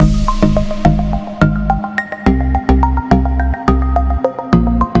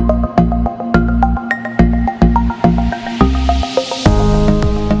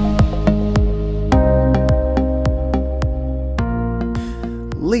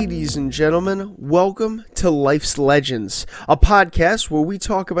Ladies and gentlemen, welcome to Life's Legends, a podcast where we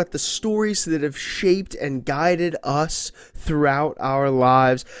talk about the stories that have shaped and guided us throughout our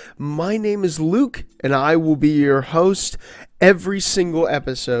lives. My name is Luke, and I will be your host every single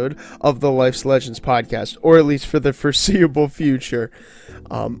episode of the Life's Legends podcast, or at least for the foreseeable future.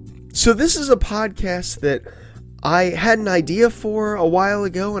 So this is a podcast that I had an idea for a while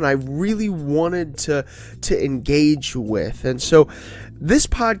ago, and I really wanted to engage with. And so this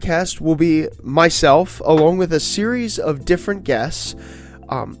podcast will be myself, along with a series of different guests,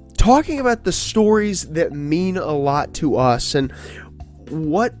 talking about the stories that mean a lot to us and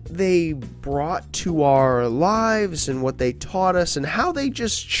what they brought to our lives and what they taught us and how they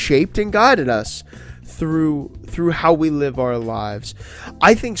just shaped and guided us through how we live our lives.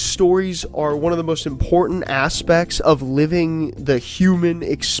 I think stories are one of the most important aspects of living the human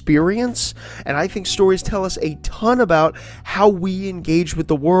experience, and I think stories tell us a ton about how we engage with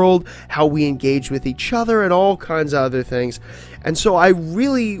the world, how we engage with each other, and all kinds of other things. And so I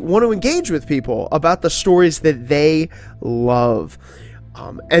really want to engage with people about the stories that they love.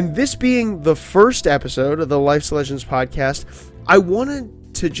 And this being the first episode of the Life's Legends podcast, I wanted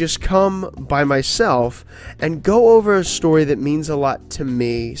to just come by myself and go over a story that means a lot to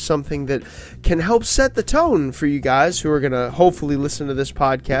me, something that can help set the tone for you guys who are going to hopefully listen to this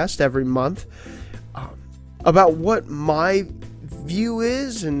podcast every month, about what my view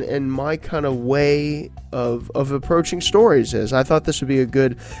is and my kind of way of approaching stories is. I thought this would be a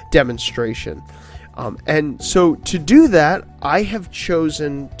good demonstration. And so to do that, I have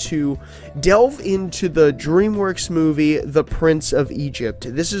chosen to delve into the DreamWorks movie, The Prince of Egypt.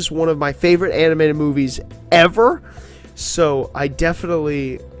 This is one of my favorite animated movies ever. So I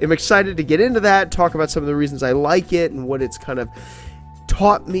definitely am excited to get into that, talk about some of the reasons I like it and what it's kind of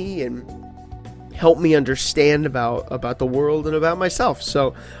taught me and help me understand about the world and about myself.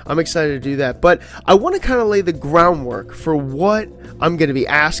 So I'm excited to do that. But I want to kind of lay the groundwork for what I'm going to be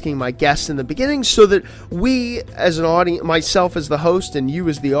asking my guests in the beginning so that we as an audience, myself as the host and you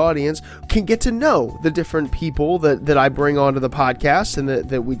as the audience, can get to know the different people that I bring onto the podcast and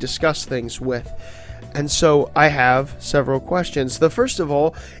that we discuss things with. And so I have several questions. The first of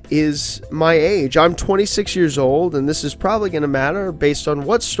all is my age. I'm 26 years old, and this is probably going to matter based on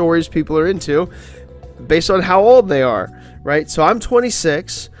what stories people are into, based on how old they are, right? So I'm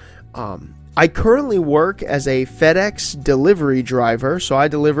 26. I currently work as a FedEx delivery driver, so I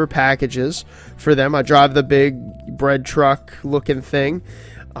deliver packages for them. I drive the big bread truck looking thing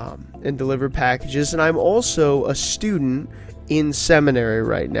and deliver packages, and I'm also a student in seminary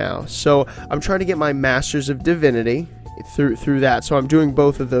right now. So I'm trying to get my Master's of Divinity through that. So I'm doing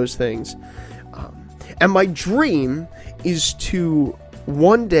both of those things. And my dream is to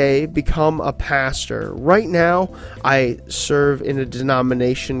one day become a pastor. Right now, I serve in a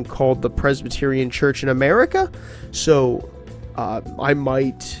denomination called the Presbyterian Church in America. So I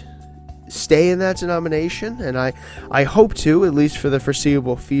might stay in that denomination, and I hope to, at least for the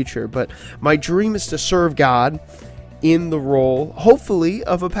foreseeable future. But my dream is to serve God in the role, hopefully,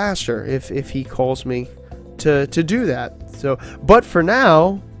 of a pastor, if he calls me to do that. So, but for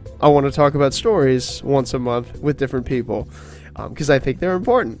now, I want to talk about stories once a month with different people, because I think they're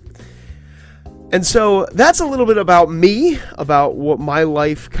important. And so that's a little bit about me, about what my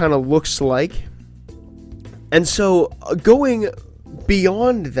life kind of looks like. And so going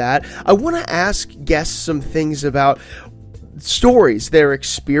beyond that, I want to ask guests some things about stories, their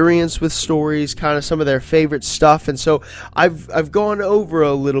experience with stories, kind of some of their favorite stuff. And so I've gone over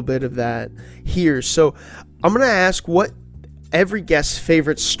a little bit of that here. So I'm going to ask what every guest's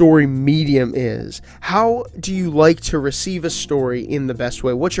favorite story medium is. How do you like to receive a story in the best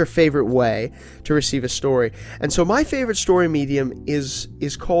way? What's your favorite way to receive a story? And so my favorite story medium is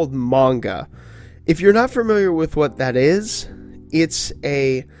called manga. If you're not familiar with what that is, it's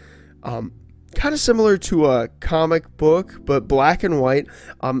a kind of similar to a comic book, but black and white,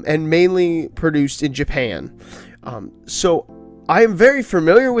 and mainly produced in Japan. So I am very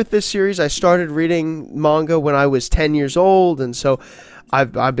familiar with this series. I started reading manga when I was 10 years old, and so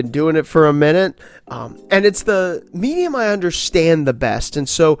I've been doing it for a minute. And it's the medium I understand the best, and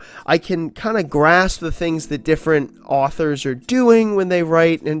so I can kind of grasp the things that different authors are doing when they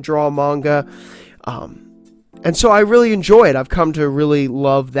write and draw manga. And so I really enjoy it. I've come to really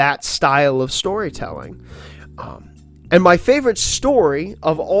love that style of storytelling. And my favorite story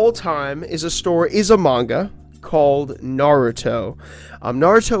of all time is a manga called Naruto.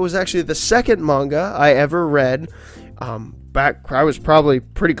 Naruto was actually the second manga I ever read. Back I was probably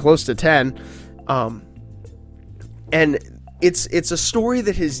pretty close to 10. And it's a story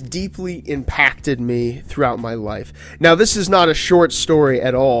that has deeply impacted me throughout my life. Now, this is not a short story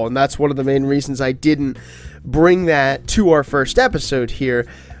at all, and that's one of the main reasons I didn't bring that to our first episode here.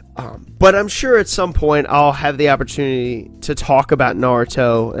 But I'm sure at some point I'll have the opportunity to talk about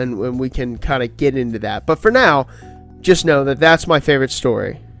Naruto, and we can kind of get into that. But for now, just know that that's my favorite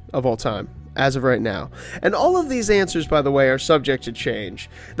story of all time, as of right now. And all of these answers, by the way, are subject to change.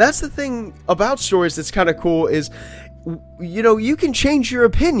 That's the thing about stories that's kind of cool is, you know, you can change your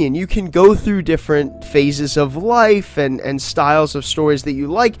opinion. You can go through different phases of life and styles of stories that you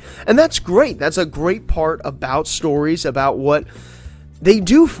like, and that's great. That's a great part about stories, about what they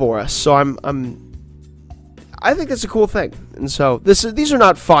do for us. So I think that's a cool thing. And so these are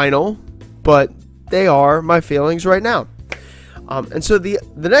not final, but they are my feelings right now. And so the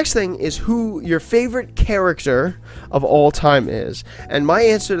next thing is who your favorite character of all time is. And my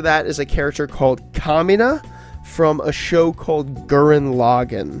answer to that is a character called Kamina from a show called Gurren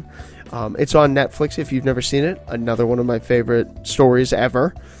Lagann. It's on Netflix if you've never seen it. Another one of my favorite stories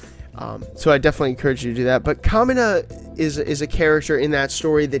ever. So I definitely encourage you to do that. But Kamina is a character in that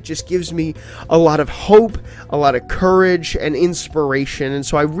story that just gives me a lot of hope, a lot of courage, and inspiration. And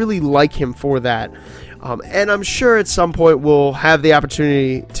so I really like him for that. And I'm sure at some point we'll have the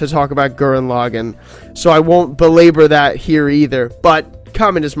opportunity to talk about Gurren Lagann. So I won't belabor that here either. But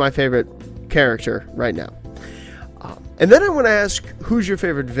Kamina is my favorite character right now. And then I want to ask, who's your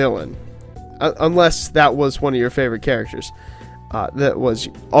favorite villain? Unless that was one of your favorite characters. That was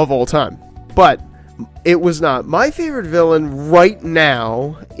of all time. But it was not. My favorite villain right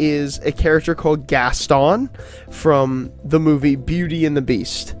now is a character called Gaston from the movie Beauty and the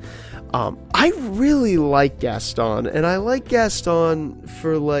Beast. I really like Gaston, and I like Gaston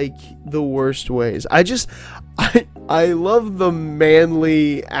for like the worst ways. I love the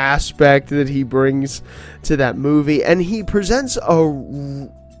manly aspect that he brings to that movie, and he presents a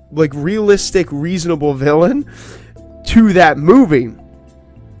like realistic, reasonable villain to that movie.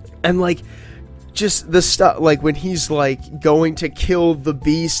 And like just the stuff, like when he's like going to kill the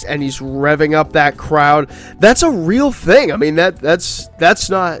beast and he's revving up that crowd, that's a real thing. I mean, that's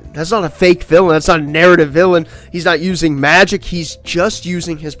not a fake villain. That's not a narrative villain. He's not using magic. He's just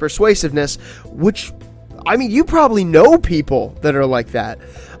using his persuasiveness, which, I mean, you probably know people that are like that,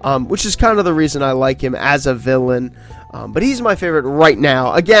 which is kind of the reason I like him as a villain. But he's my favorite right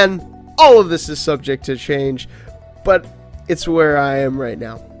now. Again, all of this is subject to change, but it's where I am right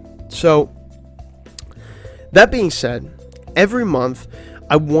now. So, that being said, every month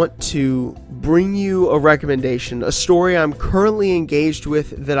I want to bring you a recommendation, a story I'm currently engaged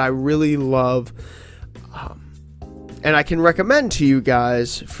with that I really love, and I can recommend to you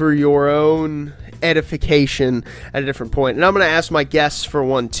guys for your own edification at a different point. And I'm going to ask my guests for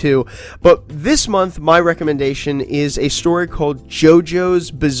one too. But this month, my recommendation is a story called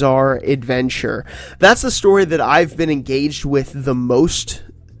JoJo's Bizarre Adventure. That's the story that I've been engaged with the most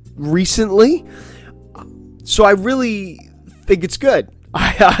recently. So I really think it's good.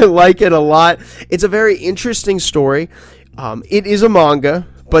 I like it a lot. It's a very interesting story. It is a manga,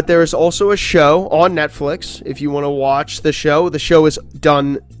 but there is also a show on Netflix if you want to watch the show. The show is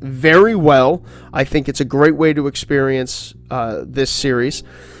done very well. I think it's a great way to experience this series.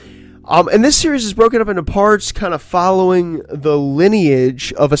 And this series is broken up into parts kind of following the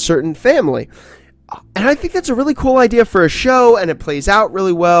lineage of a certain family. And I think that's a really cool idea for a show, and it plays out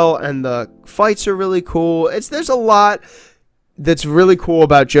really well, and the fights are really cool. There's a lot that's really cool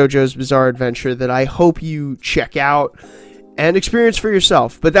about JoJo's Bizarre Adventure that I hope you check out and experience for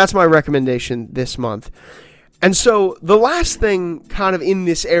yourself. But that's my recommendation this month. And so the last thing kind of in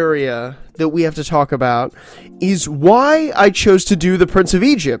this area that we have to talk about is why I chose to do the Prince of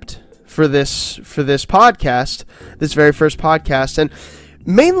Egypt for this podcast, this very first podcast. And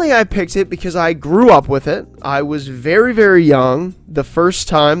mainly I picked it because I grew up with it. I was very, very young the first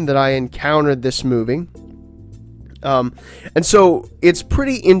time that I encountered this movie. And so it's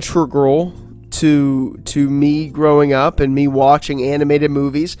pretty integral to me growing up and me watching animated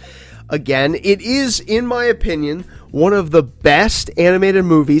movies. Again, it is, in my opinion, one of the best animated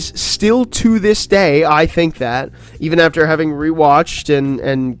movies still to this day. I think that, even after having rewatched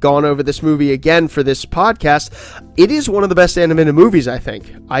and gone over this movie again for this podcast, it is one of the best animated movies, I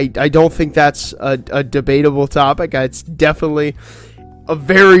think. I don't think that's a debatable topic. It's definitely a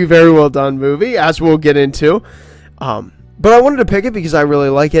very, very well done movie, as we'll get into. But I wanted to pick it because I really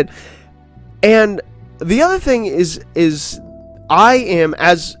like it. And the other thing is I am,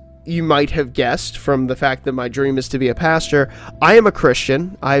 as you might have guessed from the fact that my dream is to be a pastor, I am a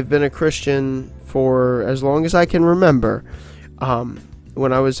Christian. I've been a Christian for as long as I can remember.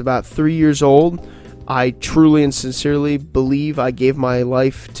 When I was about 3 years old, I truly and sincerely believe I gave my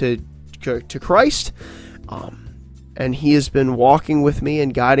life to Christ, and he has been walking with me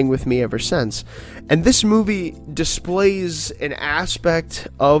and guiding with me ever since. And this movie displays an aspect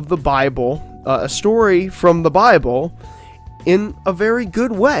of the Bible, a story from the Bible, in a very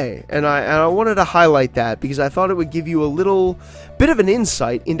good way. And I wanted to highlight that because I thought it would give you a little bit of an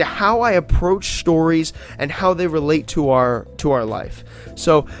insight into how I approach stories and how they relate to our life.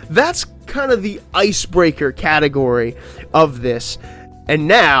 So that's kind of the icebreaker category of this. And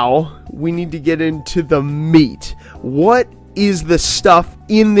now we need to get into the meat. What is the stuff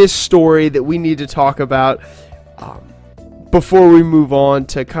in this story that we need to talk about before we move on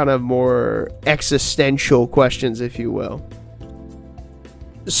to kind of more existential questions, if you will?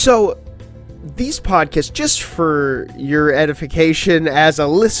 So, these podcasts, just for your edification as a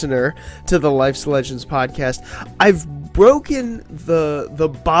listener to the Life's Legends podcast, I've broken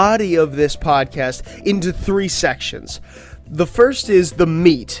the body of this podcast into 3 sections. The first is the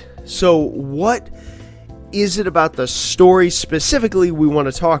meat. So, what is it about the story specifically we want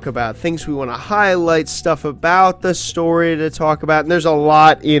to talk about? Things we want to highlight, stuff about the story to talk about, and there's a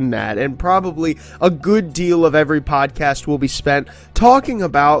lot in that, and probably a good deal of every podcast will be spent talking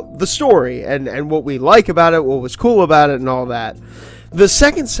about the story, and what we like about it, what was cool about it, and all that. The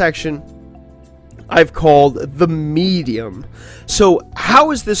second section I've called the medium. So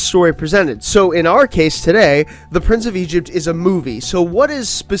how is this story presented? So in our case today, The Prince of Egypt is a movie. So what is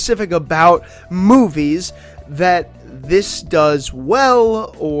specific about movies that this does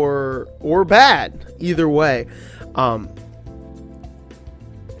well or bad? Either way.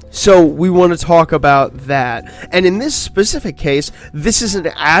 So we want to talk about that. And in this specific case, this is an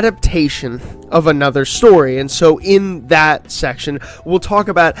adaptation of another story. And so in that section, we'll talk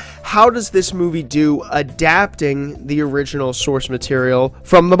about how does this movie do adapting the original source material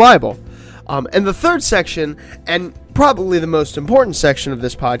from the Bible. And the third section, and probably the most important section of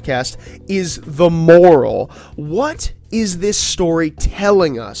this podcast, is the moral. What is this story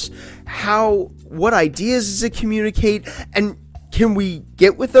telling us? What ideas does it communicate? And can we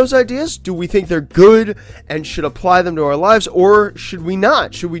get with those ideas? Do we think they're good and should apply them to our lives, or should we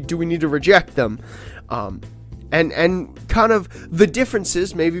not? Do we need to reject them? And kind of the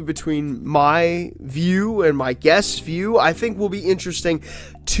differences maybe between my view and my guest's view, I think will be interesting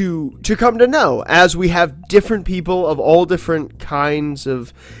to come to know as we have different people of all different kinds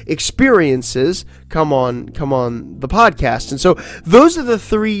of experiences come on the podcast. And so those are the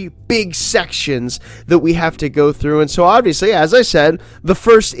 3 big sections that we have to go through. And so obviously, as I said, the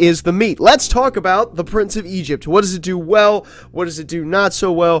first is the meat. Let's talk about The Prince of Egypt. What does it do well? What does it do not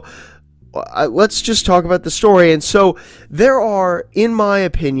so well? Let's just talk about the story. And so there are, in my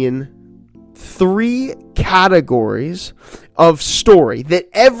opinion, 3 categories of story that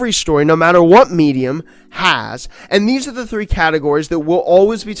every story, no matter what medium, has. And these are the 3 categories that we'll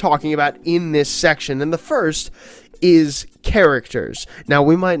always be talking about in this section. And the first is characters. Now,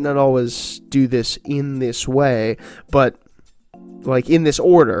 we might not always do this in this way, but like in this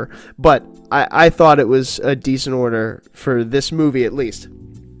order, but I thought it was a decent order for this movie at least.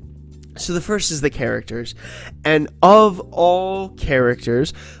 So the first is the characters, and of all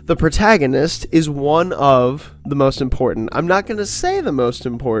characters, the protagonist is one of the most important. I'm not going to say the most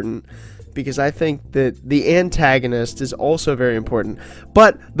important, because I think that the antagonist is also very important,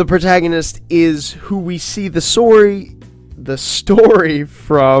 but the protagonist is who we see the story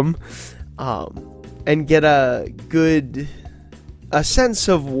from, and get a sense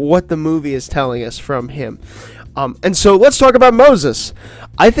of what the movie is telling us from him. And so let's talk about Moses.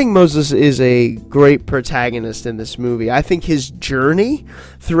 I think Moses is a great protagonist in this movie. I think his journey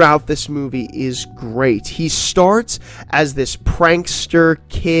throughout this movie is great. He starts as this prankster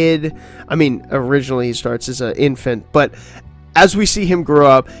kid. I mean, originally he starts as an infant, but as we see him grow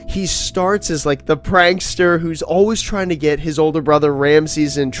up, he starts as like the prankster who's always trying to get his older brother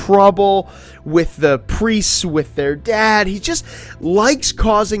Ramses in trouble with the priests, with their dad. He just likes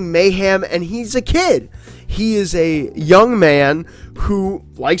causing mayhem, and he's a kid. He is a young man who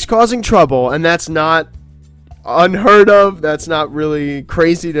likes causing trouble, and that's not unheard of. That's not really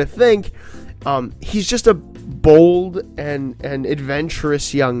crazy to think. He's just a bold and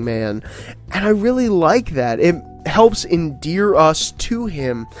adventurous young man, and I really like that. It helps endear us to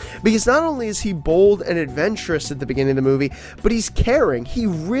him, because not only is he bold and adventurous at the beginning of the movie, but he's caring. He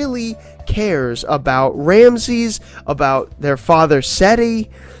really cares about Ramses, about their father Seti,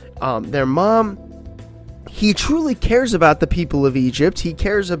 their mom. He truly cares about the people of Egypt. He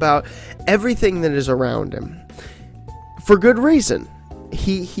cares about everything that is around him. For good reason.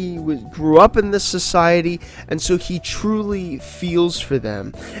 grew up in this society, and so he truly feels for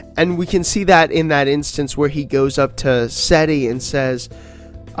them. And we can see that in that instance where he goes up to Seti and says,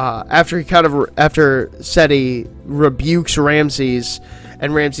 after Seti rebukes Ramses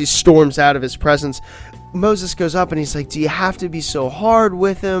and Ramses storms out of his presence, Moses goes up and he's like, do you have to be so hard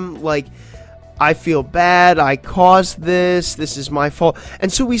with him? Like, I feel bad, I caused this is my fault.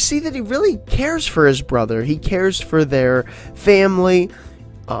 And so we see that he really cares for his brother. He cares for their family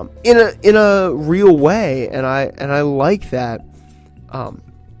in a real way, and I like that.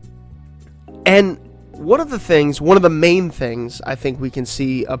 And one of the main things I think we can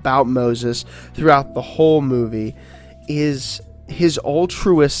see about Moses throughout the whole movie is his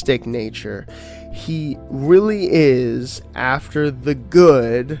altruistic nature. He really is after the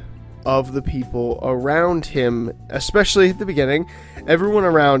good of the people around him, especially at the beginning. Everyone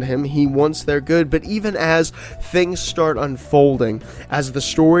around him, he wants their good. But even as things start unfolding, as the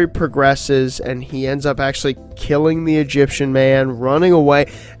story progresses and he ends up actually killing the Egyptian man, running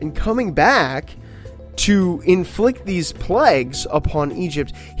away, and coming back to inflict these plagues upon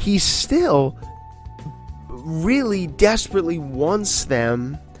Egypt, he still really desperately wants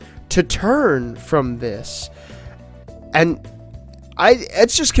them to turn from this. And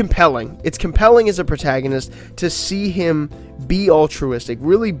it's just compelling. It's compelling as a protagonist to see him be altruistic,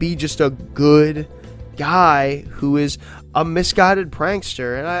 really be just a good guy who is a misguided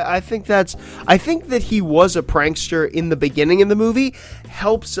prankster. And I think that he was a prankster in the beginning of the movie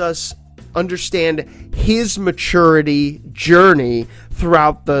helps us understand his maturity journey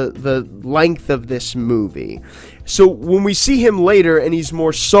throughout the length of this movie. So when we see him later and he's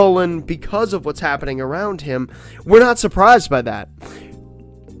more sullen because of what's happening around him, we're not surprised by that,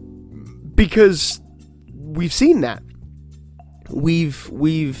 because we've seen that.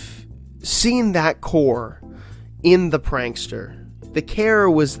 We've seen that core in the prankster. The care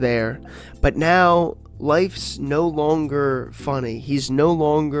was there, but now life's no longer funny. He's no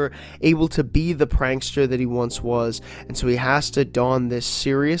longer able to be the prankster that he once was, and so he has to don this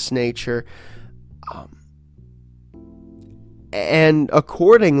serious nature. And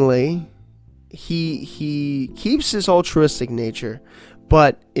accordingly, he keeps his altruistic nature,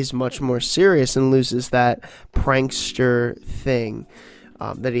 but is much more serious and loses that prankster thing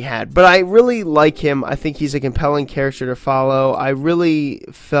that he had. But I really like him. I think he's a compelling character to follow. I really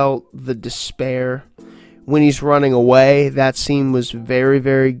felt the despair when he's running away. That scene was very,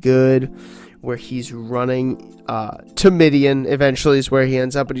 very good, where he's running to Midian, eventually is where he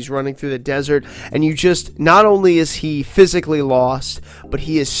ends up, but he's running through the desert, and you just, not only is he physically lost, but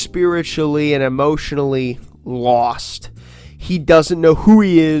he is spiritually and emotionally lost. He doesn't know who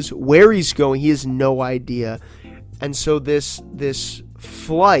he is, where he's going, he has no idea. And so this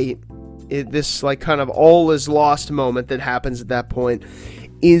flight, this like kind of all is lost moment that happens at that point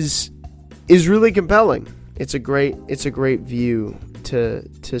is really compelling. It's a great view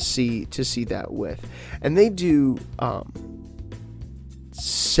to see that with. And they do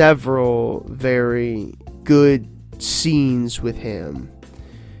several very good scenes with him,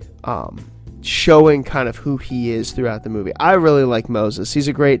 showing kind of who he is throughout the movie. I really like Moses. He's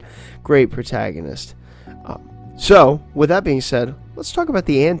a great protagonist. So, with that being said, let's talk about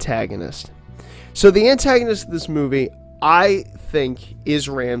the antagonist. So, the antagonist of this movie, I think, is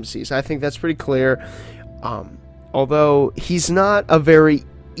Ramses. I think that's pretty clear. Although he's not a very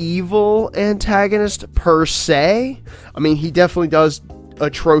evil antagonist per se. I mean, he definitely does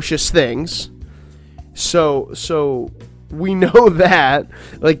atrocious things. So we know that.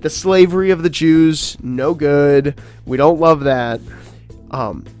 Like, the slavery of the Jews, no good. We don't love that.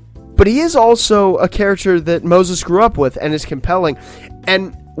 But he is also a character that Moses grew up with and is compelling.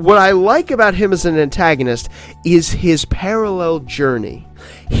 And what I like about him as an antagonist is his parallel journey.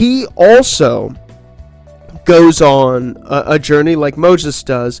 He also goes on a journey like Moses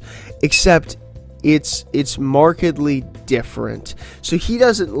does, except it's markedly different. So he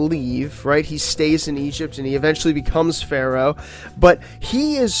doesn't leave, right? He stays in Egypt and he eventually becomes Pharaoh, but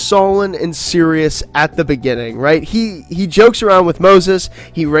he is sullen and serious at the beginning, right? He jokes around with Moses,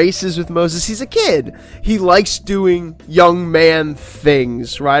 he races with Moses, he's a kid. He likes doing young man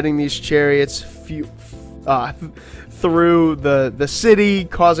things, riding these chariots through the city,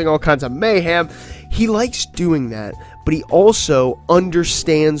 causing all kinds of mayhem. He likes doing that, but he also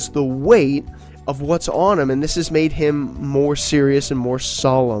understands the weight of what's on him, and this has made him more serious and more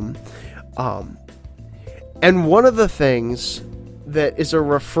solemn. And one of the things that is a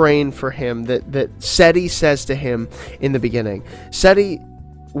refrain for him that Seti says to him in the beginning, Seti,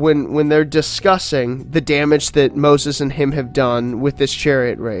 when they're discussing the damage that Moses and him have done with this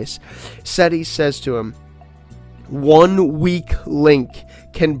chariot race, Seti says to him, One weak link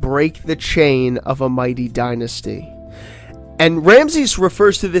can break the chain of a mighty dynasty. And Ramses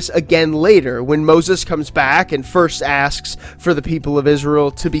refers to this again later when Moses comes back and first asks for the people of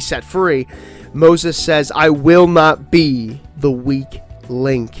Israel to be set free. Moses says, "I will not be the weak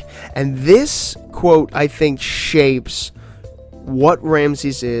link." And this quote, I think, shapes what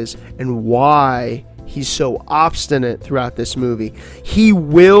Ramses is and why he's so obstinate throughout this movie. He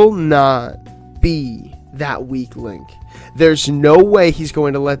will not be that weak link. There's no way he's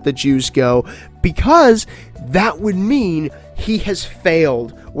going to let the Jews go, because that would mean he has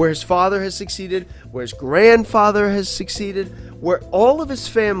failed. Where his father has succeeded, where his grandfather has succeeded, where all of his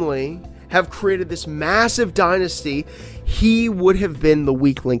family have created this massive dynasty, he would have been the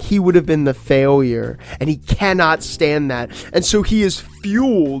weak link. He would have been the failure, and he cannot stand that. And so he is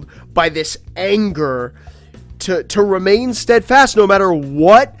fueled by this anger to remain steadfast no matter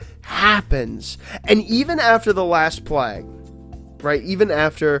what happens. And even after the last plague, right, even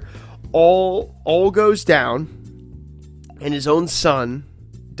after all goes down and his own son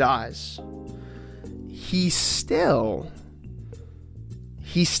dies, he still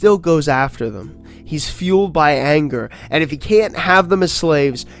goes after them. He's fueled by anger, and if he can't have them as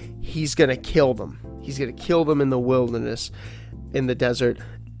slaves, he's going to kill them. He's going to kill them in the wilderness, in the desert.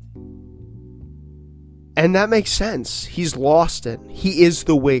 And that makes sense. He's lost it. He is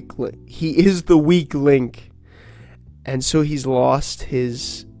the weak link. He is the weak link. And so he's lost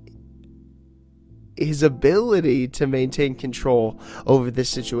his ability to maintain control over this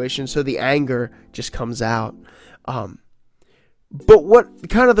situation. So the anger just comes out. But what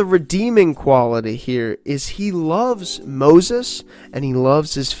kind of the redeeming quality here is he loves Moses and he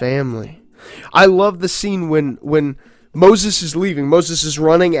loves his family. I love the scene when Moses is leaving. Moses is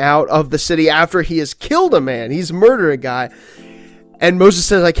running out of the city after he has killed a man. He's murdered a guy. And Moses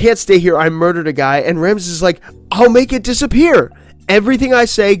says, "I can't stay here. I murdered a guy." And Ramses is like, "I'll make it disappear. Everything I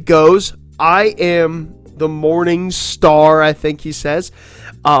say goes. I am the morning star," I think he says.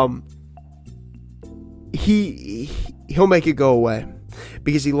 He'll make it go away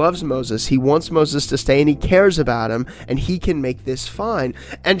because he loves Moses. He wants Moses to stay and he cares about him, and he can make this fine.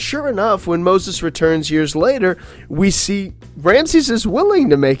 And sure enough, when Moses returns years later, we see Ramses is willing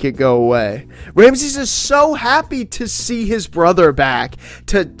to make it go away. Ramses is so happy to see his brother back,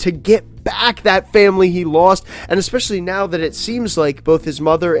 to get back that family he lost, and especially now that it seems like both his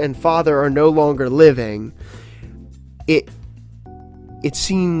mother and father are no longer living, it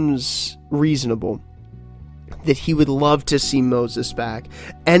seems reasonable that he would love to see Moses back.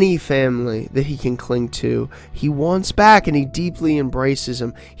 Any family that he can cling to, he wants back, and he deeply embraces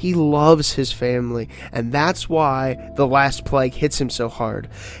him. He loves his family, and that's why the last plague hits him so hard,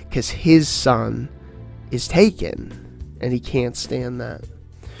 because his son is taken, and he can't stand that.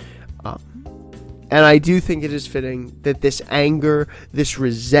 And I do think it is fitting that this anger, this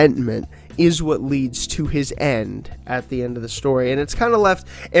resentment, is what leads to his end at the end of the story. And it's kind of left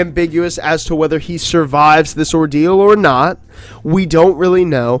ambiguous as to whether he survives this ordeal or not. We don't really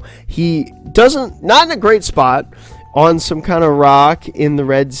know. He doesn't, not in a great spot, on some kind of rock in the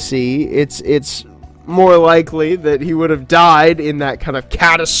Red Sea. It's more likely that he would have died in that kind of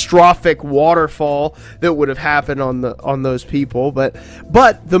catastrophic waterfall that would have happened on those people. But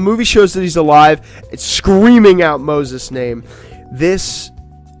the movie shows that he's alive. It's screaming out Moses' name. This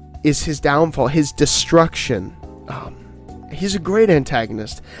is his downfall, his destruction. He's a great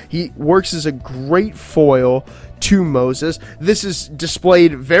antagonist. He works as a great foil to Moses. This is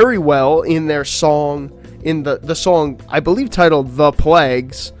displayed very well in their song, in the song, I believe, titled "The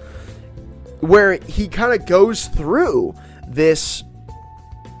Plagues," where he kind of goes through this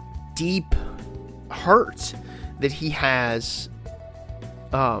deep hurt that he has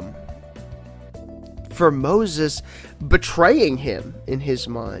for Moses betraying him in his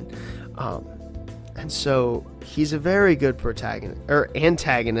mind. And so he's a very good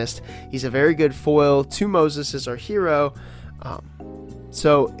antagonist. He's a very good foil to Moses as our hero.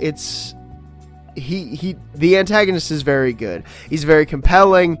 So it's the antagonist is very good. He's very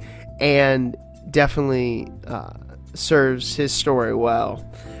compelling and definitely serves his story well.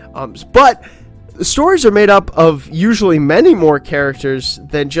 But the stories are made up of usually many more characters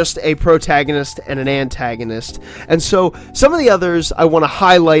than just a protagonist and an antagonist. And so some of the others I want to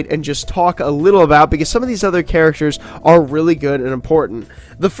highlight and just talk a little about, because some of these other characters are really good and important.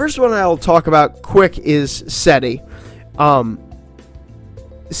 The first one I'll talk about quick is Seti.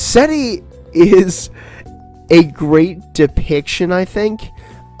 Seti is a great depiction, I think,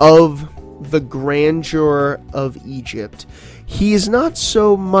 of the grandeur of Egypt. He is not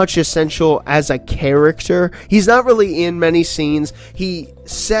so much essential as a character. He's not really in many scenes. He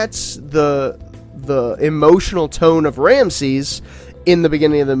sets the the emotional tone of Ramses in the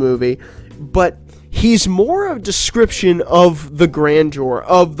beginning of the movie, but he's more a description of the grandeur,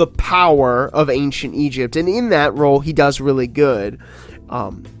 of the power of ancient Egypt, and in that role, he does really good.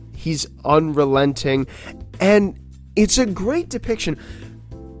 He's unrelenting, and it's a great depiction.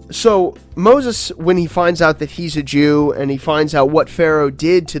 So, Moses, when he finds out that he's a Jew, and he finds out what Pharaoh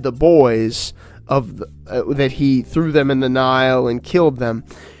did to the boys, that he threw them in the Nile and killed them,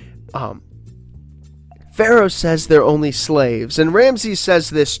 Pharaoh says they're only slaves, and Ramses says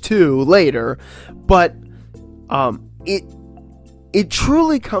this too later, but it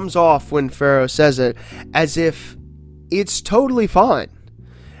truly comes off when Pharaoh says it as if it's totally fine.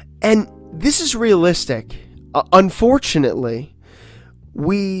 And this is realistic. Unfortunately,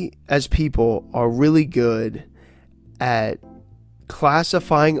 we as people are really good at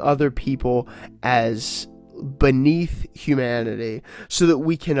classifying other people as beneath humanity so that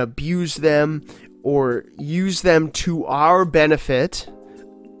we can abuse them or use them to our benefit,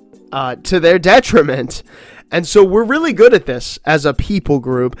 to their detriment. And so we're really good at this as a people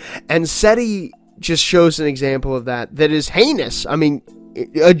group, and Seti just shows an example of that is heinous. I mean,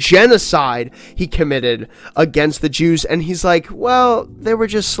 a genocide he committed against the Jews, and he's like, well, they were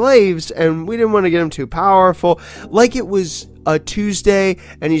just slaves, and we didn't want to get them too powerful, like it was a Tuesday,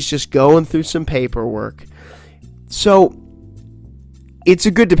 and he's just going through some paperwork. So, it's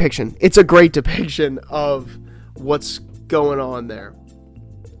a good depiction. It's a great depiction of what's going on there.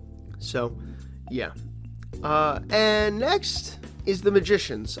 So, yeah. And next is the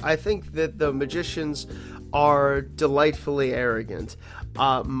magicians. I think that the magicians are delightfully arrogant.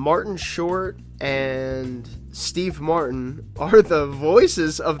 Martin Short and Steve Martin are the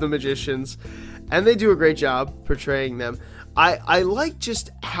voices of the magicians, and they do a great job portraying them. I like just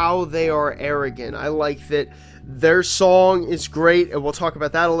how they are arrogant. I like that their song is great, and we'll talk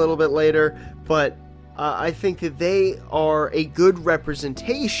about that a little bit later, but I think that they are a good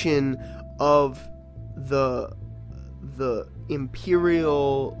representation of the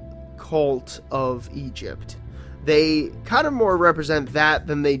imperial cult of Egypt. They kind of more represent that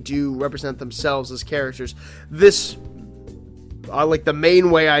than they do represent themselves as characters. This, like, the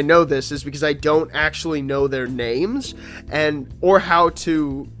main way I know this is because I don't actually know their names or how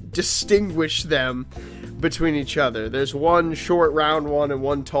to distinguish them between each other. There's one short, round one and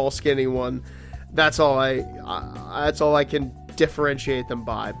one tall, skinny one. That's all I can differentiate them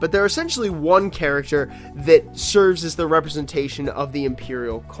by. But they're essentially one character that serves as the representation of the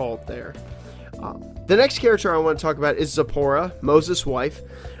imperial cult there. The next character I want to talk about is Zipporah, Moses' wife.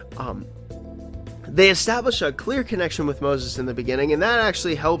 They establish a clear connection with Moses in the beginning, and that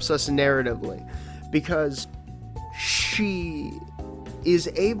actually helps us narratively, because she is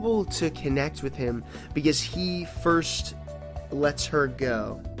able to connect with him because he first lets her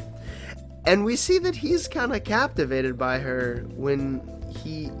go. And we see that he's kind of captivated by her when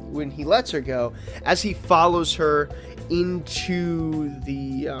he lets her go, as he follows her into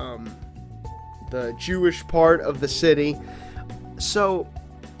the Jewish part of the city. So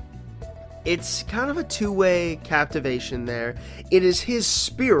it's kind of a two-way captivation there. It is his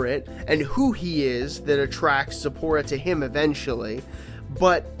spirit and who he is that attracts Zipporah to him eventually,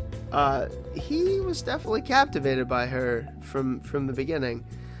 but he was definitely captivated by her from the beginning.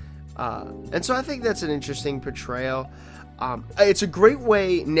 And so I think that's an interesting portrayal. It's a great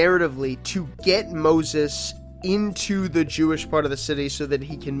way narratively to get Moses into the Jewish part of the city so that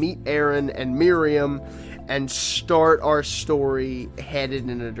he can meet Aaron and Miriam and start our story headed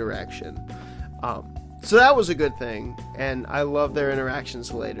in a direction. So that was a good thing, and I love their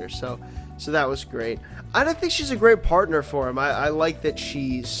interactions later, so that was great. And I think she's a great partner for him. I like that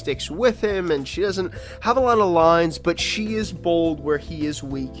she sticks with him, and she doesn't have a lot of lines, but she is bold where he is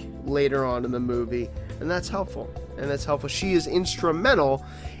weak later on in the movie, and that's helpful. She is instrumental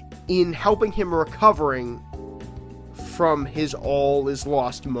in helping him recovering from his all is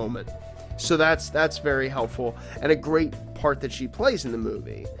lost moment. So that's very helpful, and a great part that she plays in the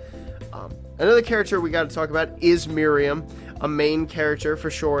movie. Another character we got to talk about is Miriam, a main character for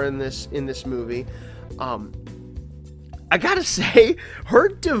sure in this movie. I gotta say, her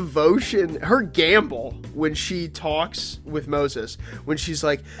devotion, her gamble when she talks with Moses, when she's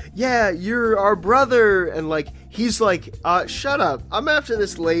like, yeah, you're our brother, and like, he's like, shut up, I'm after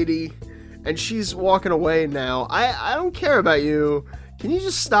this lady, and she's walking away now. I don't care about you. Can you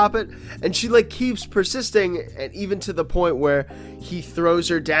just stop it? And she like keeps persisting, and even to the point where he throws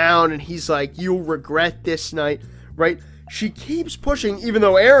her down and he's like, you'll regret this night, right? She keeps pushing, even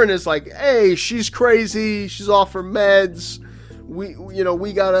though Aaron is like, hey, she's crazy, she's off her meds,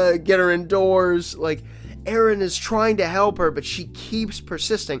 we gotta get her indoors. Like, Aaron is trying to help her, but she keeps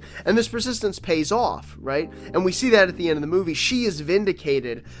persisting. And this persistence pays off, right? And we see that at the end of the movie. She is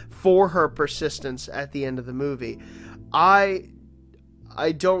vindicated for her persistence at the end of the movie. I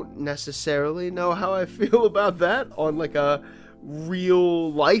don't necessarily know how I feel about that on like a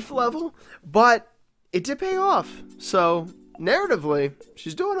real life level, but it did pay off. So narratively,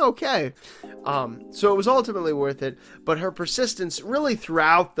 she's doing okay. So it was ultimately worth it, but her persistence really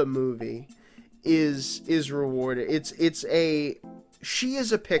throughout the movie is rewarded. She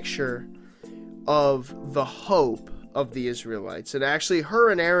is a picture of the hope of the Israelites. And actually her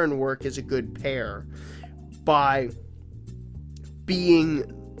and Aaron work as a good pair by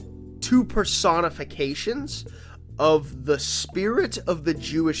being two personifications of the spirit of the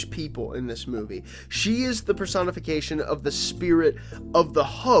Jewish people in this movie. She is the personification of the spirit of the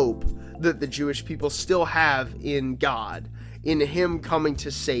hope that the Jewish people still have in God, in Him coming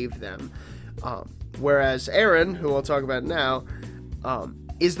to save them. Whereas Aaron, who I'll talk about now,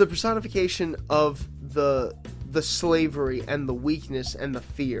 is the personification of the slavery and the weakness and the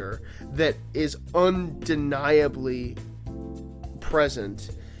fear that is undeniably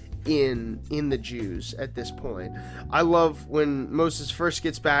present in the Jews at this point. I love when Moses first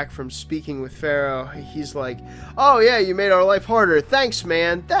gets back from speaking with Pharaoh. He's like, "Oh yeah, you made our life harder. Thanks,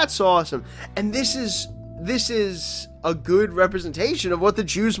 man. That's awesome." And this is a good representation of what the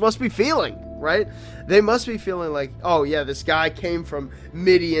Jews must be feeling, right? They must be feeling like, oh yeah, this guy came from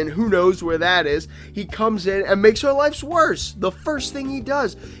Midian, who knows where that is. He comes in and makes our lives worse. The first thing he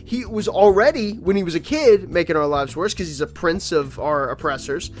does, he was already, when he was a kid, making our lives worse because he's a prince of our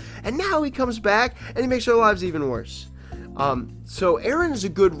oppressors. And now he comes back and he makes our lives even worse. So Aaron is a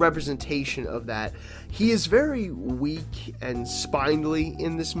good representation of that. He is very weak and spindly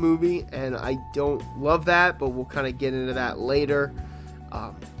in this movie, and I don't love that, but we'll kind of get into that later.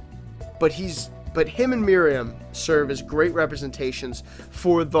 But him and Miriam serve as great representations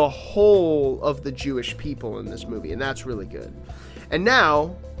for the whole of the Jewish people in this movie, and that's really good. And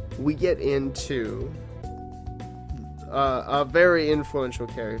now we get into a very influential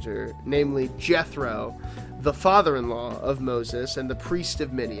character, namely Jethro, the father-in-law of Moses and the priest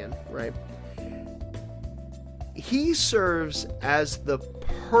of Midian, right? He serves as the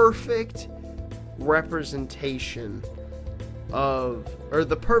perfect representation or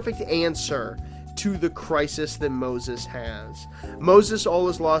the perfect answer to the crisis that Moses has. Moses, all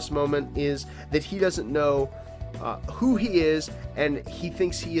his lost moment is that he doesn't know who he is, and he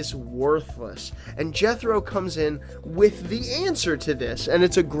thinks he is worthless. And Jethro comes in with the answer to this, and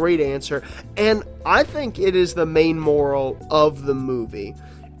it's a great answer. And I think it is the main moral of the movie,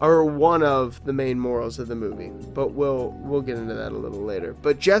 or one of the main morals of the movie. But we'll get into that a little later.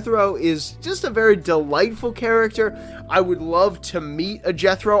 But Jethro is just a very delightful character. I would love to meet a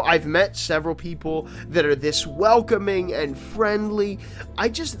Jethro. I've met several people that are this welcoming and friendly.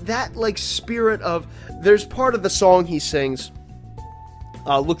 That like spirit of, there's part of the song he sings,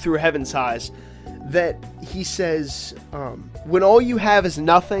 Look Through Heaven's Eyes, that he says, when all you have is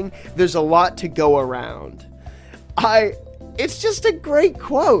nothing, there's a lot to go around. It's just a great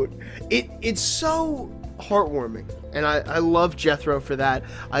quote. It's so heartwarming, and I love Jethro for that.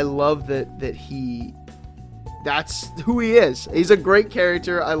 I love that that's who he is. He's a great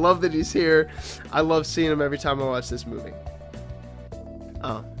character. I love that he's here. I love seeing him every time I watch this movie.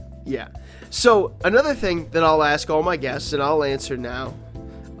 Yeah. So another thing that I'll ask all my guests, and I'll answer now,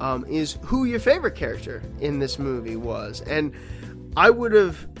 is who your favorite character in this movie was. And I would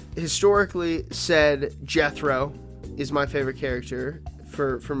have historically said Jethro is my favorite character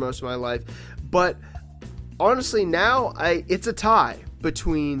for most of my life, but honestly now it's a tie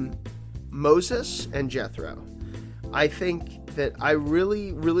between Moses and Jethro. I think that I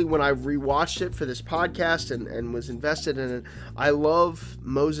really, when I rewatched it for this podcast and was invested in it, I love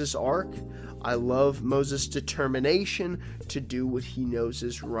Moses' arc. I love Moses' determination to do what he knows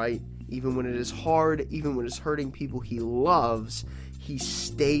is right, even when it is hard, even when it's hurting people he loves. He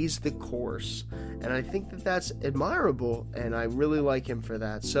stays the course, and I think that that's admirable, and I really like him for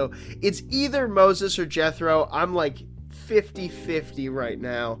that. So it's either Moses or Jethro. I'm like 50-50 right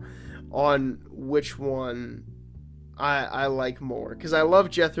now on which one I like more, because I love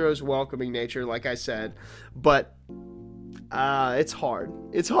Jethro's welcoming nature, like I said, but it's hard.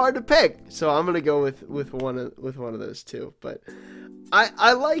 It's hard to pick, so I'm gonna go with one of those two. But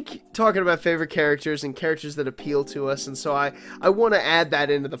I like talking about favorite characters and characters that appeal to us, and so I want to add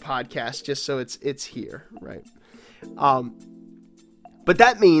that into the podcast just so it's here, right? But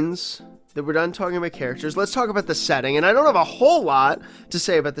that means that we're done talking about characters, let's talk about the setting. And I don't have a whole lot to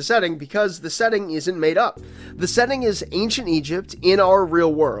say about the setting because the setting isn't made up. The setting is ancient Egypt in our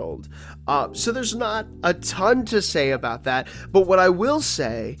real world. So there's not a ton to say about that. But what I will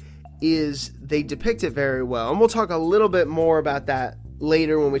say is they depict it very well. And we'll talk a little bit more about that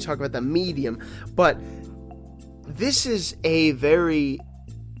later when we talk about the medium. But this is a very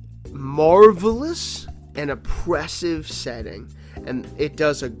marvelous and oppressive setting. And it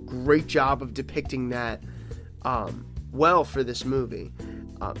does a great job of depicting that well for this movie.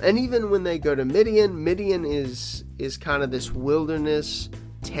 And even when they go to Midian is kind of this wilderness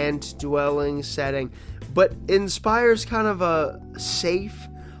tent dwelling setting, but inspires kind of a safe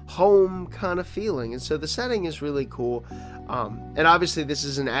home kind of feeling. And so the setting is really cool. And obviously this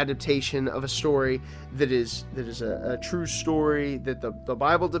is an adaptation of a story that is a true story that the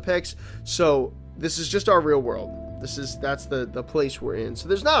Bible depicts. So this is just our real world. That's the place we're in. So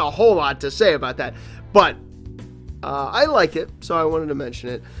there's not a whole lot to say about that, but I like it, so I wanted to mention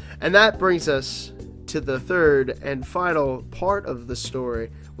it. And that brings us to the third and final part of the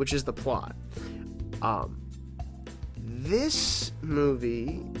story, which is the plot. This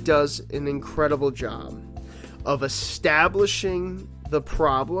movie does an incredible job of establishing the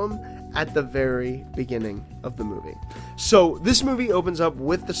problem at the very beginning of the movie. So this movie opens up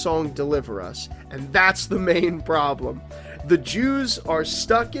with the song Deliver Us, and that's the main problem. The Jews are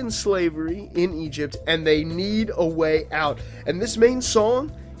stuck in slavery in Egypt, and they need a way out. And this main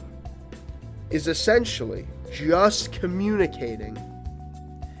song is essentially just communicating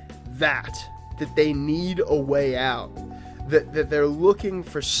that they need a way out, that they're looking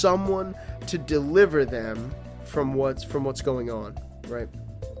for someone to deliver them from what's going on, right?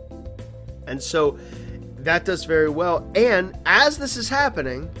 And so that does very well. And as this is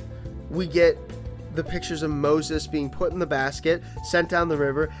happening, we get the pictures of Moses being put in the basket, sent down the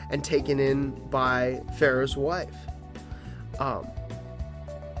river, and taken in by Pharaoh's wife.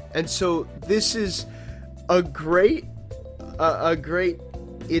 And so this is a great,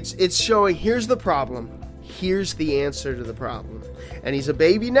 it's showing, here's the problem, here's the answer to the problem. And he's a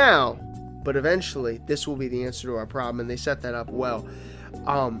baby now, but eventually this will be the answer to our problem, and they set that up well.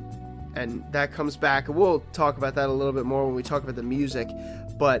 And that comes back, and we'll talk about that a little bit more when we talk about the music.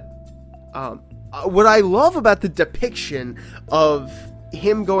 But what I love about the depiction of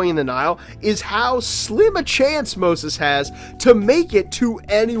him going in the Nile is how slim a chance Moses has to make it to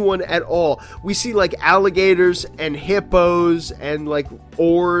anyone at all. We see like alligators and hippos and like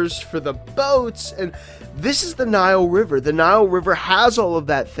oars for the boats, and this is the Nile River. The Nile River has all of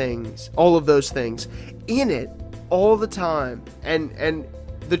those things in it all the time, and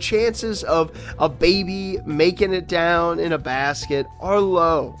the chances of a baby making it down in a basket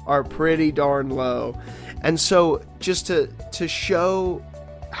are pretty darn low. And so just to show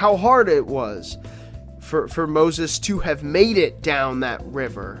how hard it was for Moses to have made it down that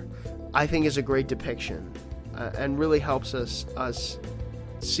river, I think is a great depiction, and really helps us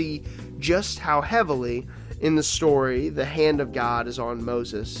see just how heavily in the story the hand of God is on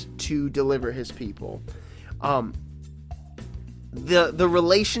Moses to deliver his people. The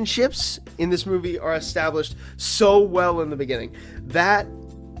relationships in this movie are established so well in the beginning.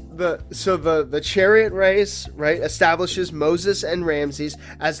 The chariot race, right, establishes Moses and Ramses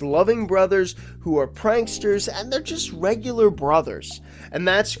as loving brothers who are pranksters, and they're just regular brothers. And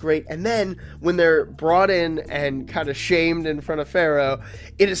that's great. And then when they're brought in and kind of shamed in front of Pharaoh,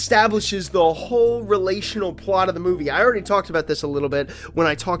 it establishes the whole relational plot of the movie. I already talked about this a little bit when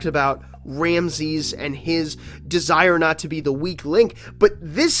I talked about Ramses and his desire not to be the weak link. But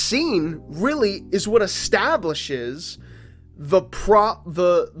this scene really is what establishes the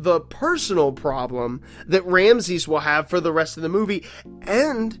personal problem that Ramses will have for the rest of the movie,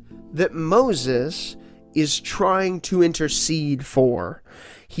 and that Moses is trying to intercede for.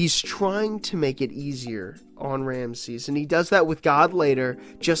 He's trying to make it easier on Ramses, and he does that with God later,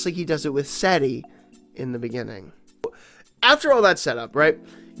 just like he does it with Seti in the beginning. After all that setup, right,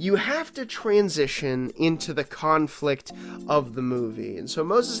 you have to transition into the conflict of the movie. And so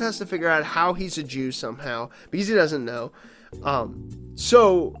Moses has to figure out how he's a Jew somehow, because he doesn't know.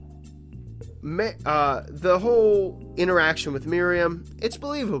 The whole interaction with Miriam, it's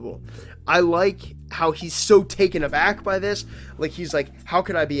believable. I like how he's so taken aback by this. Like, he's like, how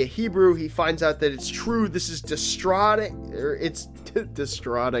could I be a Hebrew? He finds out that it's true. This is distraughting, or it's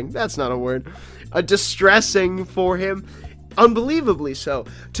distraughting. That's not a word. Distressing for him. Unbelievably so.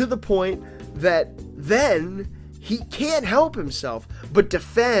 To the point that then he can't help himself but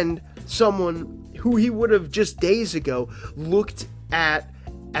defend someone who he would have just days ago looked at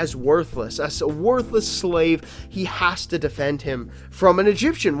as worthless, as a worthless slave. He has to defend him from an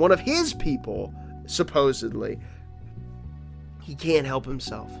Egyptian, one of his people, supposedly. He can't help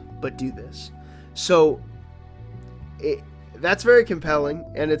himself but do this. So that's very compelling,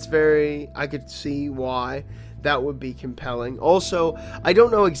 and I could see why that would be compelling. Also, I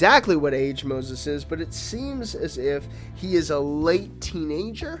don't know exactly what age Moses is, but it seems as if he is a late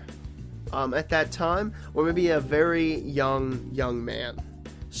teenager at that time, or maybe a very young man.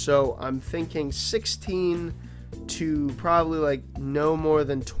 So I'm thinking 16 to probably like no more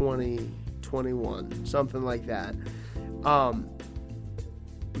than 20, 21, something like that.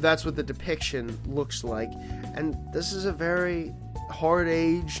 That's what the depiction looks like. And this is a very hard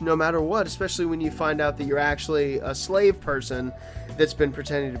age, no matter what, especially when you find out that you're actually a slave person that's been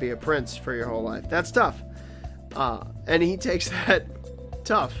pretending to be a prince for your whole life. That's tough. And he takes that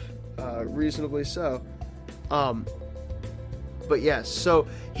tough, reasonably so. But yes, so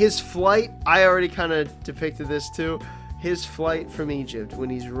his flight, I already kind of depicted this too. His flight from Egypt, when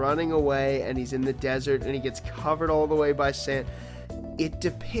he's running away and he's in the desert and he gets covered all the way by sand, it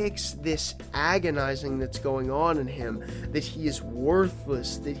depicts this agonizing that's going on in him, that he is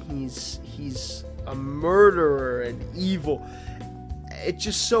worthless, that he's a murderer and evil. It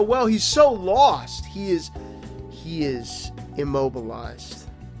just so well. He's so lost. He is immobilized,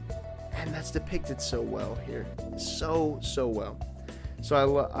 and that's depicted so well here, so well. So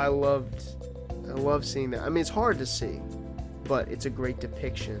I love seeing that. I mean, it's hard to see, but it's a great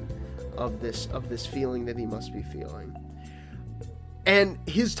depiction of this feeling that he must be feeling. And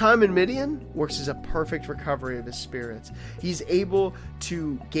his time in Midian works as a perfect recovery of his spirits. He's able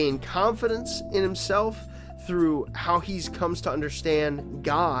to gain confidence in himself through how he comes to understand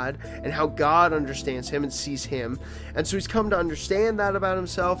God and how God understands him and sees him. And so he's come to understand that about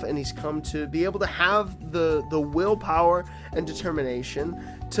himself, and he's come to be able to have the willpower and determination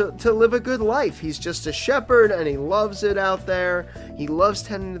to live a good life. He's just a shepherd, and he loves it out there. He loves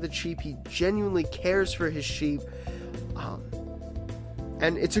tending to the sheep. He genuinely cares for his sheep.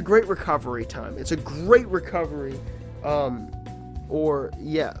 And it's a great recovery time. It's a great recovery,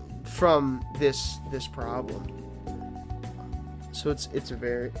 from this problem. So it's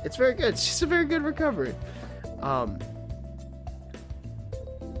very good. It's just a very good recovery.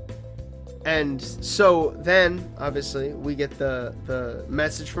 And so then obviously we get the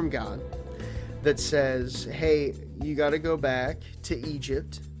message from God that says, hey, you got to go back to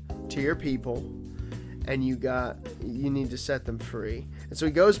Egypt, to your people, and you need to set them free. And so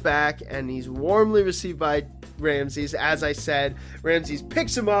he goes back, and he's warmly received by Ramses. As I said, Ramses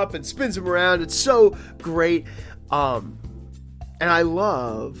picks him up and spins him around. It's so great. And I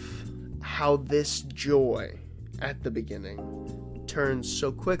love how this joy at the beginning turns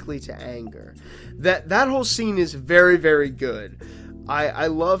so quickly to anger. That whole scene is very, very good. I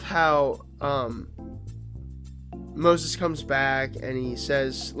love how Moses comes back and he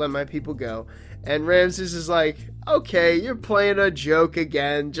says, let my people go. And Ramses is like, okay, you're playing a joke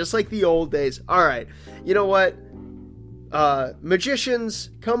again, just like the old days. All right, you know what? Magicians,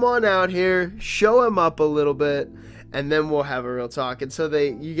 come on out here, show him up a little bit, and then we'll have a real talk. And so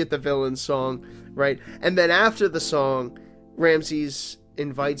you get the villain song, right? And then after the song, Ramses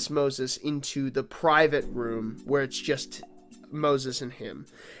invites Moses into the private room where it's just Moses and him.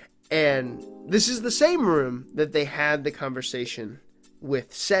 And this is the same room that they had the conversation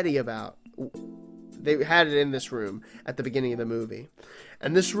with Seti about. They had it in this room at the beginning of the movie.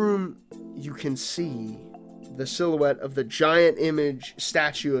 And this room, you can see the silhouette of the giant image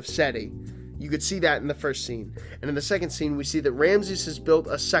statue of Seti. You could see that in the first scene. And in the second scene, we see that Ramses has built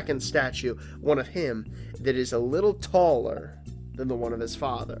a second statue, one of him, that is a little taller than the one of his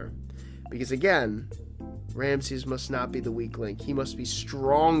father. Because again, Ramses must not be the weak link. He must be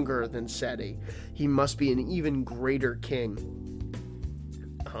stronger than Seti. He must be an even greater king.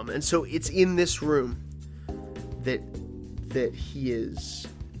 And so it's in this room that he is,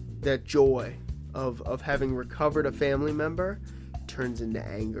 that joy of having recovered a family member turns into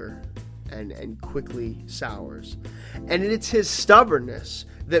anger and quickly sours. And it's his stubbornness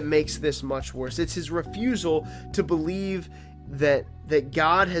that makes this much worse. It's his refusal to believe that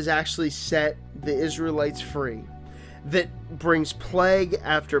God has actually set the Israelites free, that brings plague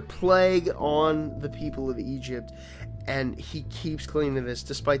after plague on the people of Egypt. And he keeps clinging to this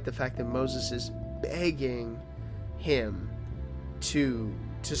despite the fact that Moses is begging him to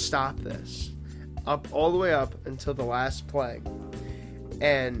stop this, all the way up until the last plague.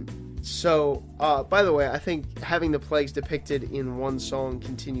 And so, by the way, I think having the plagues depicted in one song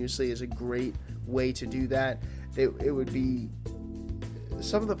continuously is a great way to do that. It would be,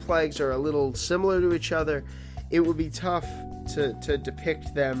 some of the plagues are a little similar to each other. It would be tough to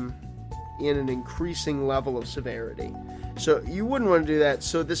depict them in an increasing level of severity. So you wouldn't want to do that.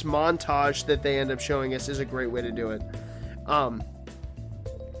 So this montage that they end up showing us is a great way to do it.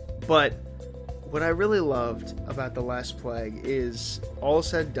 But what I really loved about the last plague is, all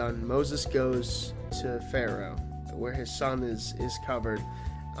said and done, Moses goes to Pharaoh, where his son is covered,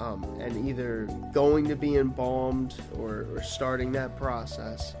 and either going to be embalmed or starting that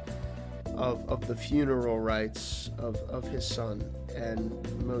process of the funeral rites of his son.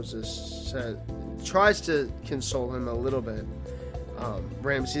 And Moses tries to console him a little bit.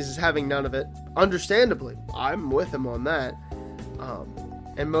 Ramses is having none of it. Understandably, I'm with him on that.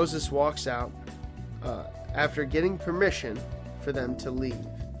 And Moses walks out after getting permission for them to leave,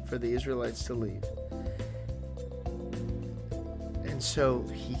 for the Israelites to leave. And so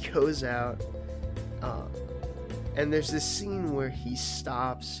he goes out, and there's this scene where he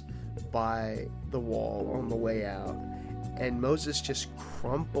stops by the wall on the way out, and Moses just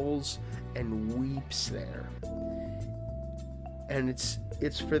crumples and weeps there. And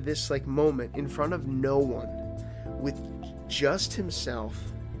it's for this like moment in front of no one, with just himself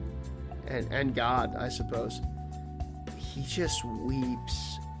and God, I suppose. He just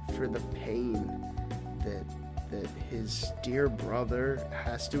weeps for the pain that his dear brother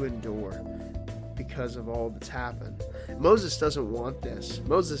has to endure because of all that's happened. Moses doesn't want this.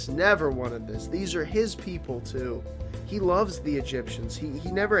 Moses never wanted this. These are his people too. He loves the Egyptians.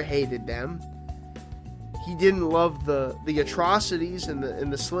 He never hated them. He didn't love the atrocities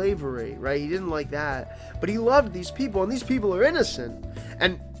and the slavery, right? He didn't like that. But he loved these people, and these people are innocent.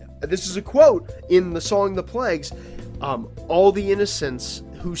 And this is a quote in the song The Plagues. All the innocents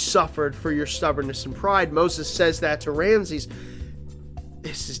who suffered for your stubbornness and pride. Moses says that to Ramses.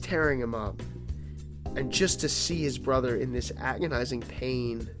 This is tearing him up. And just to see his brother in this agonizing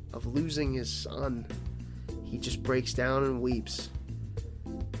pain of losing his son, he just breaks down and weeps.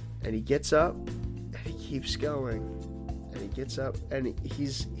 And he gets up and he keeps going. And he gets up and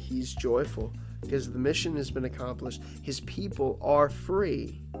he's joyful because the mission has been accomplished. His people are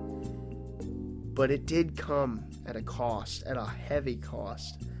free. But it did come at a cost, at a heavy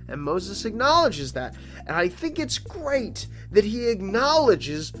cost. And Moses acknowledges that. And I think it's great that he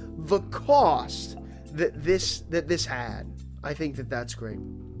acknowledges the cost that this had. I think that's great.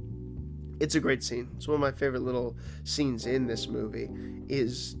 It's a great scene. It's one of my favorite little scenes in this movie,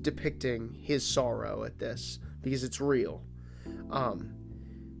 is depicting his sorrow at this, because it's real. And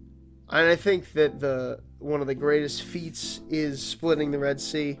I think that one of the greatest feats is splitting the Red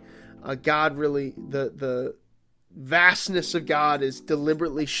Sea. God really, the vastness of God is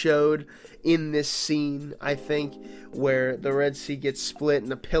deliberately showed in this scene, I think, where the Red Sea gets split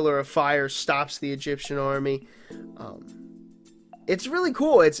and a pillar of fire stops the Egyptian army. It's really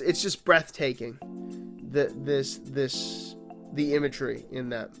cool. It's just breathtaking. The imagery in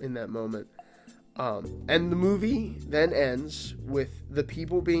that moment. And the movie then ends with the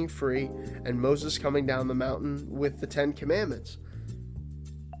people being free and Moses coming down the mountain with the 10 Commandments.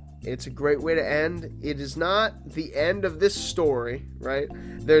 It's a great way to end. It is not the end of this story, right?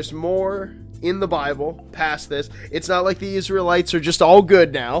 There's more in the Bible past this. It's not like the Israelites are just all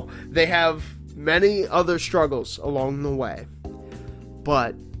good now. They have many other struggles along the way.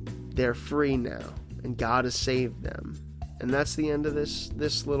 But they're free now, and God has saved them. And that's the end of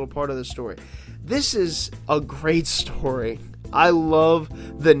this little part of the story. This is a great story. I love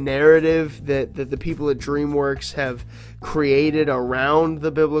the narrative that the people at DreamWorks have created around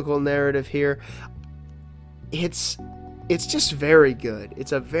the biblical narrative here. It's just very good.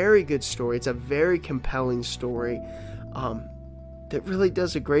 It's a very good story. It's a very compelling story that really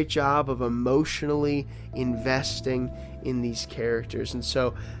does a great job of emotionally investing in these characters. And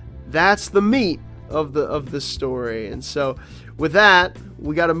so that's the meat of the story. And so with that,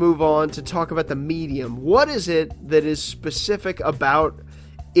 we got to move on to talk about the medium. What is it that is specific about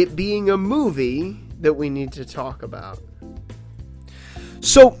it being a movie that we need to talk about?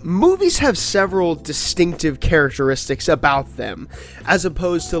 So, movies have several distinctive characteristics about them, as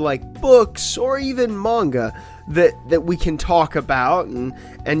opposed to like books or even manga that we can talk about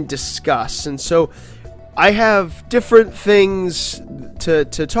and discuss. And so, I have different things to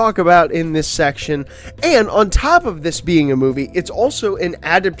talk about in this section. And on top of this being a movie, it's also an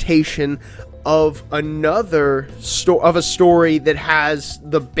adaptation of another story that has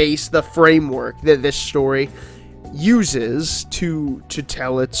the base, the framework that this story uses to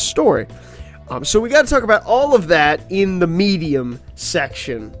tell its story. So we got to talk about all of that in the medium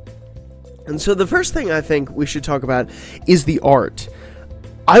section. And so the first thing I think we should talk about is the art.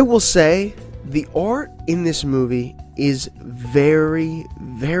 I will say the art in this movie is very,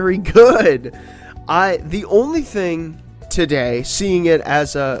 very good. The only thing today, seeing it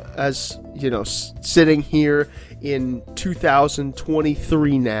as sitting here in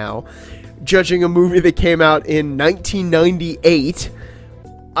 2023 now, judging a movie that came out in 1998,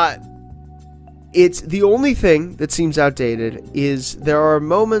 it's the only thing that seems outdated is there are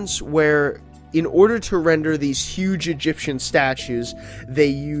moments where, in order to render these huge Egyptian statues, they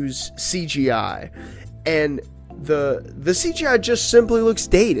use CGI, and the CGI just simply looks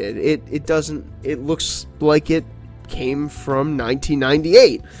dated. It looks like it came from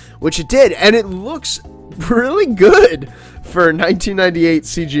 1998, which it did, and it looks really good for 1998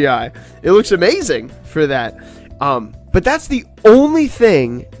 CGI. It looks amazing for that. But that's the only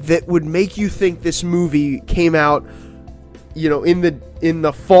thing that would make you think this movie came out, in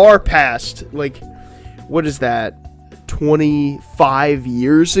the far past, like, what is that, 25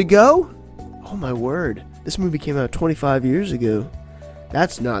 years ago? Oh my word. This movie came out 25 years ago.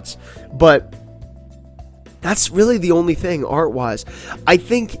 That's nuts. But that's really the only thing art-wise. I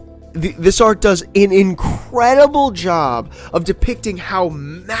think this art does an incredible job of depicting how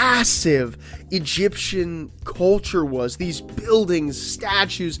massive Egyptian culture was. These buildings,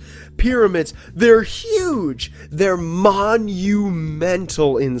 statues, pyramids, they're huge. They're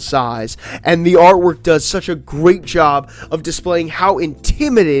monumental in size. And the artwork does such a great job of displaying how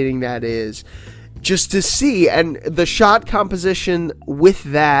intimidating that is just to see. And the shot composition with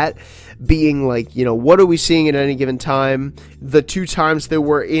that being like, what are we seeing at any given time? The two times that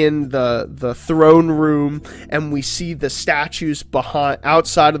we're in the throne room and we see the statues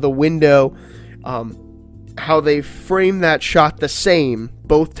outside of the window, how they frame that shot the same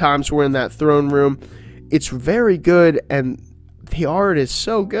both times we're in that throne room. It's very good, and the art is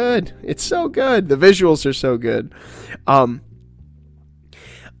so good. It's so good. The visuals are so good.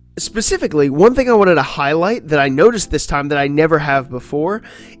 Specifically, one thing I wanted to highlight that I noticed this time that I never have before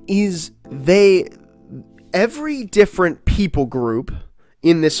is every different people group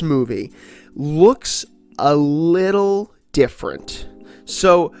in this movie looks a little different.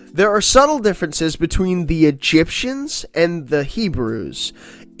 So there are subtle differences between the Egyptians and the Hebrews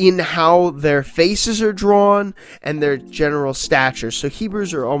in how their faces are drawn and their general stature. So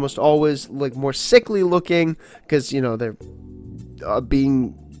Hebrews are almost always like more sickly looking because, they're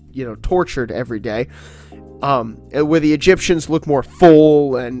being tortured every day, where the Egyptians look more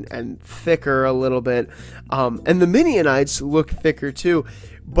full and thicker a little bit, and the Midianites look thicker too,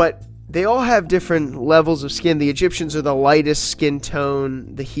 but they all have different levels of skin. The Egyptians are the lightest skin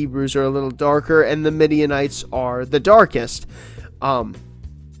tone, the Hebrews are a little darker, and the Midianites are the darkest.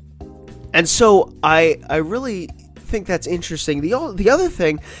 And so I really think that's interesting. The other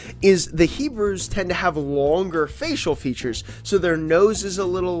thing is the Hebrews tend to have longer facial features, so their nose is a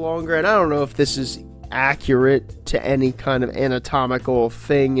little longer, and I don't know if this is accurate to any kind of anatomical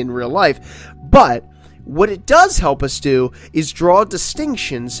thing in real life, but what it does help us do is draw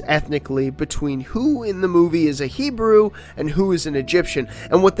distinctions ethnically between who in the movie is a Hebrew and who is an Egyptian.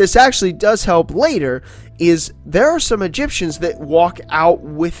 And what this actually does help later is there are some Egyptians that walk out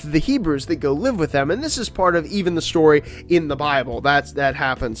with the Hebrews that go live with them. And this is part of even the story in the Bible. That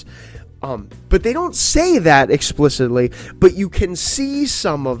happens. But they don't say that explicitly, but you can see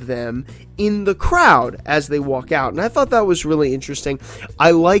some of them in the crowd as they walk out. And I thought that was really interesting.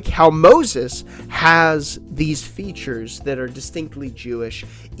 I like how Moses has these features that are distinctly Jewish,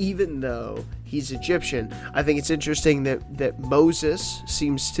 even though he's Egyptian. I think it's interesting that Moses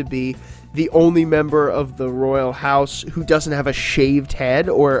seems to be the only member of the royal house who doesn't have a shaved head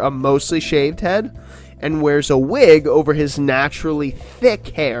or a mostly shaved head, and wears a wig over his naturally thick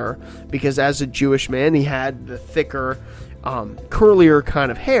hair, because as a Jewish man, he had the thicker, curlier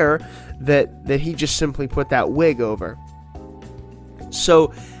kind of hair that he just simply put that wig over.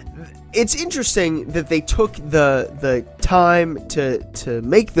 So it's interesting that they took the time to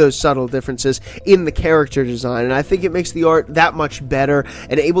make those subtle differences in the character design, and I think it makes the art that much better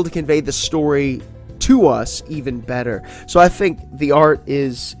and able to convey the story to us even better. So I think the art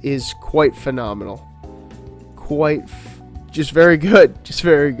is quite phenomenal. Just very good.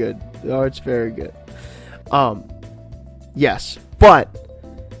 The art's very good. Yes, but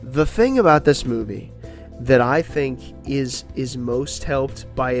the thing about this movie that I think is most helped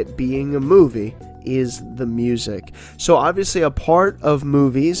by it being a movie is the music. So obviously a part of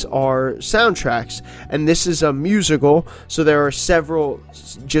movies are soundtracks, and this is a musical, so there are several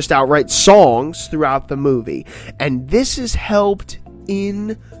just outright songs throughout the movie, and this is helped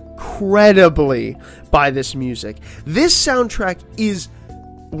incredibly by this music. This soundtrack is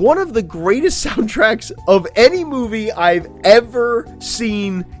one of the greatest soundtracks of any movie I've ever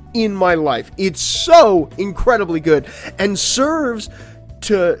seen in my life. It's so incredibly good and serves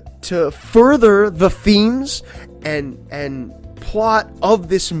to further the themes and plot of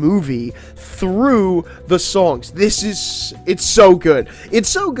this movie through the songs. It's so good. It's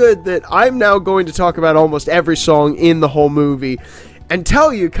so good that I'm now going to talk about almost every song in the whole movie and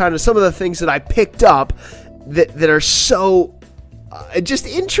tell you kind of some of the things that I picked up that are so just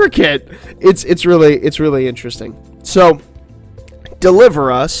intricate. It's really interesting. So,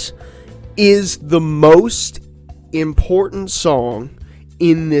 Deliver Us is the most important song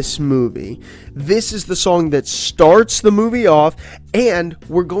in this movie. This is the song that starts the movie off, and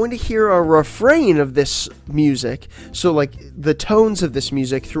we're going to hear a refrain of this music, so like the tones of this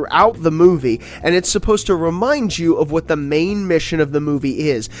music throughout the movie, and it's supposed to remind you of what the main mission of the movie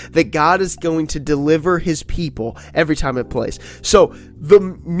is, that God is going to deliver his people every time it plays. So the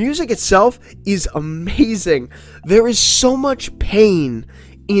music itself is amazing. There is so much pain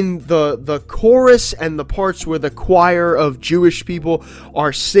in the chorus and the parts where the choir of Jewish people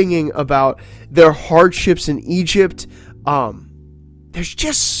are singing about their hardships in Egypt. There's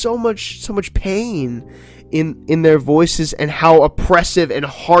just so much pain in their voices and how oppressive and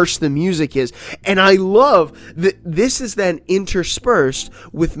harsh the music is. And I love that this is then interspersed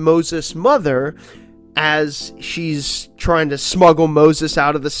with Moses' mother as she's trying to smuggle Moses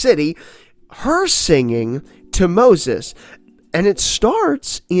out of the city, her singing to Moses. And it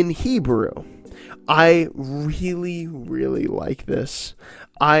starts in Hebrew. I really, really like this.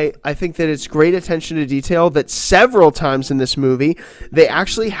 I think that it's great attention to detail that several times in this movie, they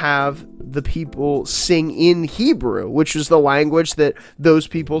actually have the people sing in Hebrew, which was the language that those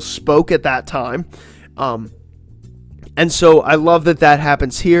people spoke at that time. And so I love that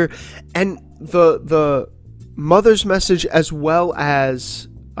happens here. And the mother's message, as well as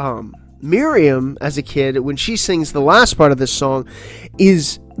Miriam as a kid, when she sings the last part of this song,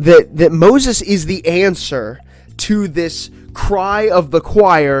 is that Moses is the answer to this cry of the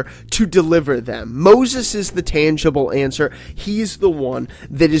choir to deliver them. Moses is the tangible answer. He's the one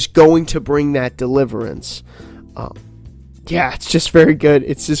that is going to bring that deliverance. Yeah, it's just very good.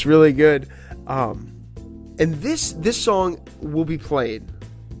 It's just really good. And this song will be played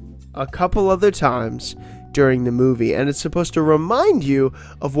a couple other times during the movie, and it's supposed to remind you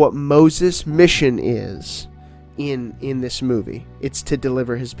of what Moses' mission is in this movie. It's to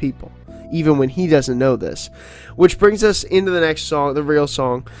deliver his people, even when he doesn't know this. Which brings us into the next song, the real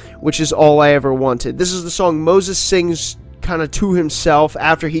song, which is All I Ever Wanted. This is the song Moses sings kind of to himself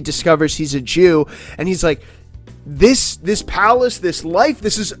after he discovers he's a Jew, and he's like, this palace, this life,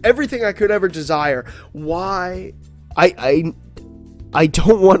 this is everything I could ever desire. Why? I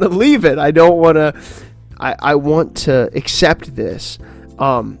don't want to leave it. I don't want to. I want to accept this.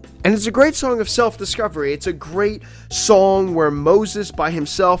 And it's a great song of self-discovery. It's a great song where Moses by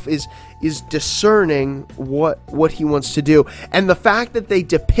himself is discerning what he wants to do. And the fact that they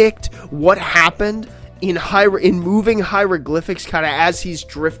depict what happened in moving hieroglyphics kind of as he's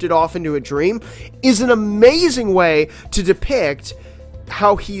drifted off into a dream is an amazing way to depict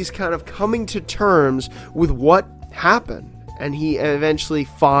how he's kind of coming to terms with what happened. And he eventually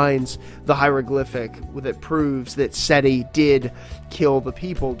finds the hieroglyphic that proves that Seti did kill the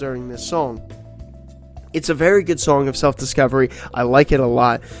people during this song. It's a very good song of self-discovery. I like it a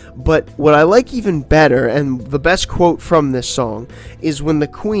lot. But what I like even better, and the best quote from this song, is when the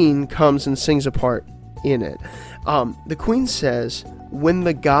Queen comes and sings a part in it. The Queen says, "When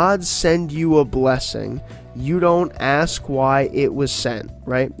the gods send you a blessing, you don't ask why it was sent,"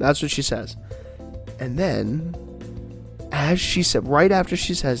 right? That's what she says. And then, right after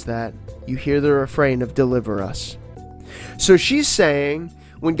she says that, you hear the refrain of "Deliver Us." So she's saying,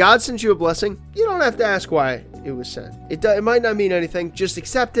 when God sends you a blessing, you don't have to ask why it was sent. It might not mean anything. Just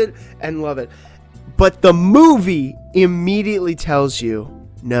accept it and love it. But the movie immediately tells you,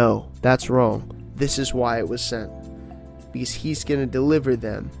 no, that's wrong. This is why it was sent. Because he's going to deliver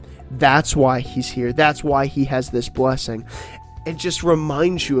them. That's why he's here. That's why he has this blessing. It just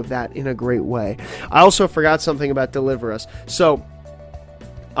reminds you of that in a great way. I also forgot something about Deliver Us. So,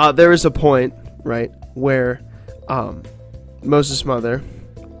 there is a point, right, where Moses' mother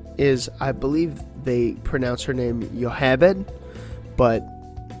is, I believe they pronounce her name Yochebed, but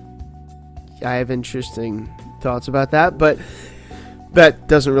I have interesting thoughts about that, but that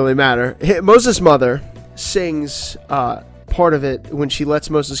doesn't really matter. Moses' mother sings part of it when she lets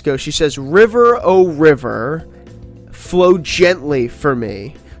Moses go. She says, "River, O river, flow gently for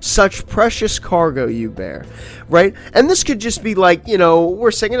me. Such precious cargo you bear," right? And this could just be like,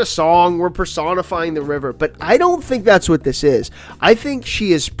 we're singing a song, we're personifying the river, but I don't think that's what this is. I think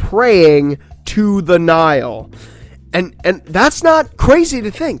she is praying to the Nile. And that's not crazy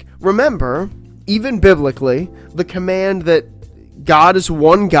to think. Remember, even biblically, the command that God is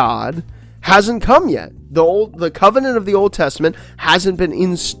one God hasn't come yet. the covenant of the Old Testament hasn't been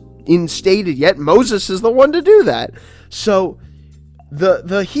instated yet. Moses is the one to do that. So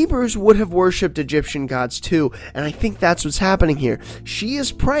the Hebrews would have worshipped Egyptian gods too, and I think that's what's happening here. She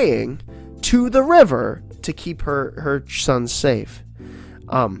is praying to the river to keep her sons safe.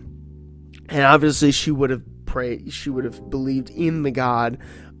 And obviously she would have prayed, she would have believed in the God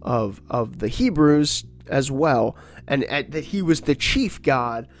of the Hebrews as well, and that he was the chief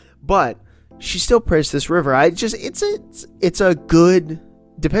god, but she still prays this river. It's a good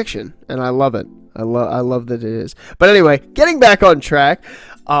depiction, and I love it. I love that it is. But anyway, getting back on track,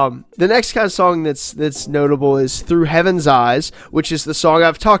 the next kind of song that's notable is Through Heaven's Eyes, which is the song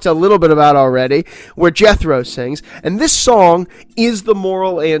I've talked a little bit about already, where Jethro sings. And this song is the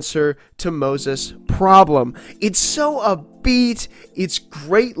moral answer to Moses' problem. It's so upbeat. It's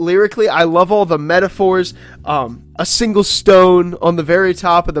great lyrically. I love all the metaphors. A single stone on the very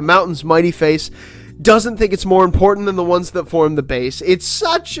top of the mountain's mighty face doesn't think it's more important than the ones that form the base. It's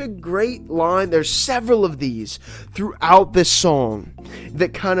such a great line. There's several of these throughout this song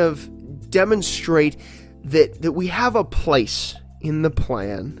that kind of demonstrate that we have a place in the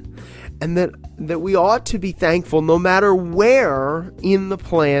plan, and that we ought to be thankful no matter where in the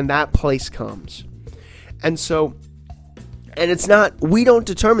plan that place comes. And it's not, we don't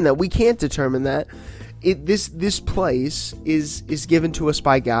determine that. We can't determine that. This place is given to us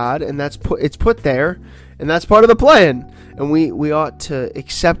by God, and it's put there, and that's part of the plan. And we ought to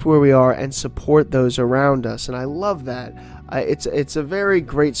accept where we are and support those around us. And I love that. It's a very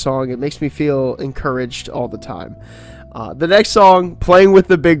great song. It makes me feel encouraged all the time. The next song, Playing with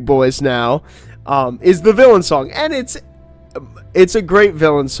the Big Boys Now, is the villain song, and it's a great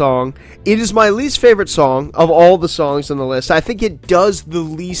villain song. It is my least favorite song of all the songs on the list. I think it does the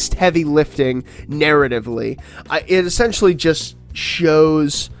least heavy lifting narratively. It essentially just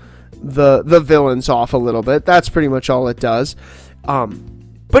shows the villains off a little bit. That's pretty much all it does.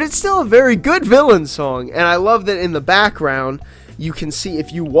 But it's still a very good villain song. And I love that in the background, you can see,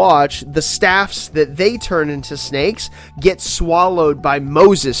 if you watch, the staffs that they turn into snakes get swallowed by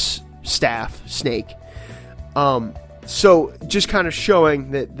Moses' staff snake. So just kind of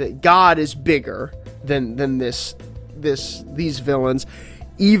showing that God is bigger than these villains,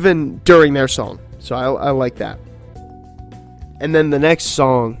 even during their song. So I like that. And then the next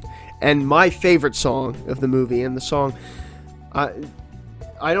song, and my favorite song of the movie, and the song, I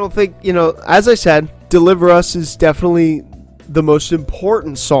don't think, as I said, Deliver Us is definitely the most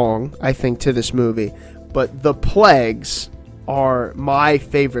important song, I think, to this movie. But The Plagues are my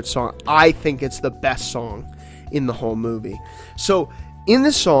favorite song. I think it's the best song in the whole movie. So in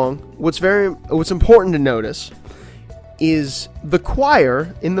this song, what's important to notice is the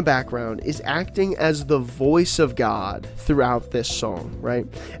choir in the background is acting as the voice of God throughout this song, right?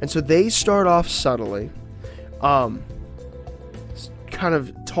 And so they start off subtly, kind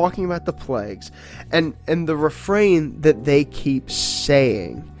of talking about the plagues, and the refrain that they keep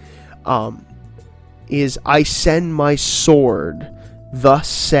saying is, I send my sword, thus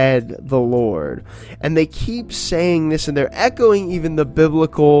said the Lord. And they keep saying this, and they're echoing even the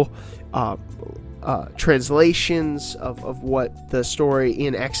biblical translations of what the story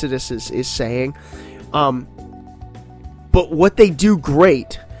in Exodus is saying. But what they do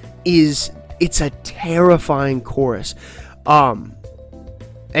great is it's a terrifying chorus. And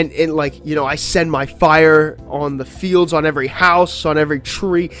I send my fire on the fields, on every house, on every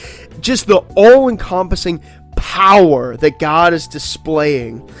tree. Just the all-encompassing power that God is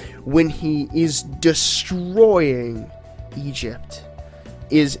displaying when he is destroying Egypt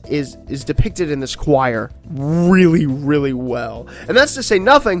is depicted in this choir really, really well. And that's to say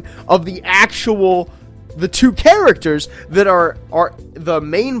nothing of the two characters that are the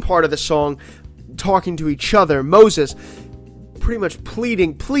main part of the song talking to each other. Moses pretty much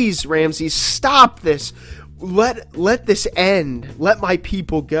pleading, please, Ramses, stop this. Let this end. Let my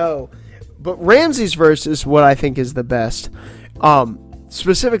people go. But Ramses' verse is what I think is the best.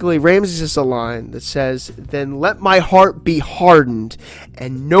 Specifically, Ramses has a line that says, then let my heart be hardened,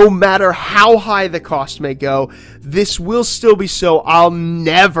 and no matter how high the cost may go, this will still be so. I'll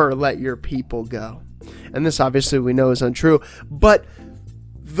never let your people go. And this obviously we know is untrue. But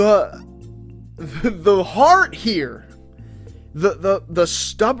the heart here, the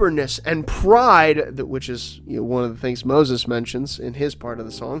stubbornness and pride, which is one of the things Moses mentions in his part of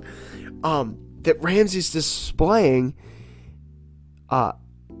the song, that Ramses is displaying,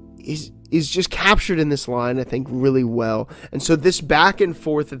 is just captured in this line, I think, really well. And so this back and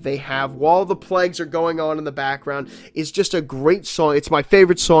forth that they have while the plagues are going on in the background is just a great song. It's my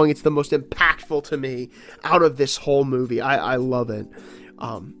favorite song. It's the most impactful to me out of this whole movie. I love it.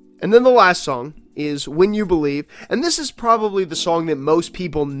 And then the last song is When You Believe, and this is probably the song that most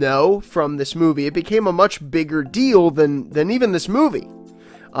people know from this movie. It became a much bigger deal than even this movie.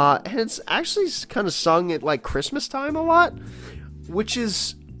 And it's actually kind of sung at like Christmas time a lot, which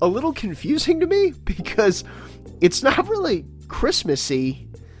is a little confusing to me because it's not really Christmassy.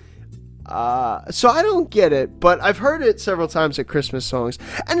 So I don't get it, but I've heard it several times at Christmas songs,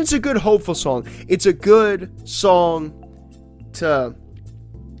 and it's a good hopeful song. It's a good song to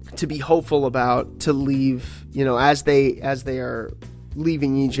be hopeful about, to leave, as they are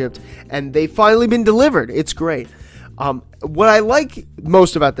leaving Egypt, and they've finally been delivered. It's great. What I like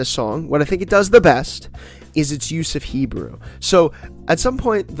most about this song, what I think it does the best, is its use of Hebrew. So at some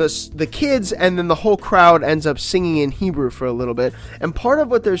point, the kids and then the whole crowd ends up singing in Hebrew for a little bit, and part of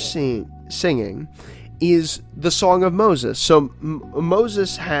what they're singing is the Song of Moses. So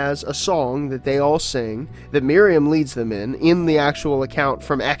Moses has a song that they all sing, that Miriam leads them in the actual account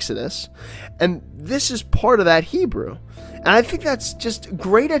from Exodus, and this is part of that Hebrew. And I think that's just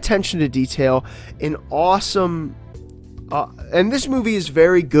great attention to detail, an awesome... and this movie is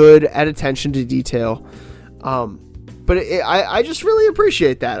very good at attention to detail. But I just really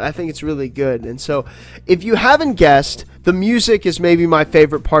appreciate that. I think it's really good. And so, if you haven't guessed, the music is maybe my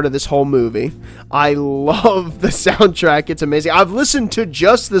favorite part of this whole movie. I love the soundtrack. It's amazing. I've listened to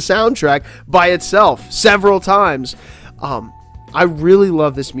just the soundtrack by itself several times. I really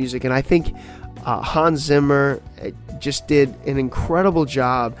love this music, and I think Hans Zimmer just did an incredible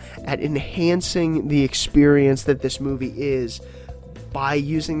job at enhancing the experience that this movie is by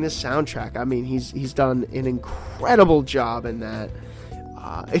using this soundtrack. I mean, he's done an incredible job in that.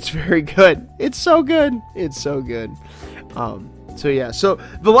 It's very good. It's so good. It's so good. So yeah. So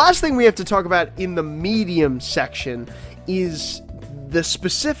the last thing we have to talk about in the medium section is the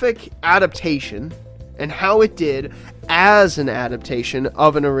specific adaptation and how it did as an adaptation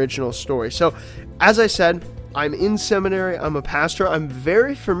of an original story. So, as I said, I'm in seminary. I'm a pastor. I'm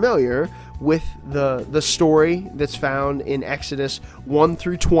very familiar with the story that's found in Exodus 1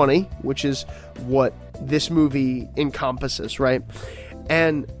 through 20, which is what this movie encompasses, right?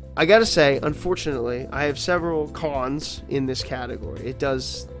 And I gotta say, unfortunately, I have several cons in this category. It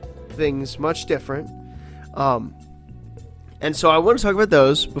does things much different. And so I want to talk about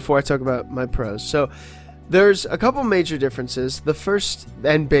those before I talk about my pros. So there's a couple major differences. The first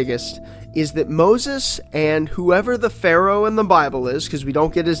and biggest is that Moses and whoever the Pharaoh in the Bible is, because we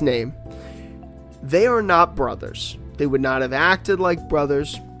don't get his name, they are not brothers. They would not have acted like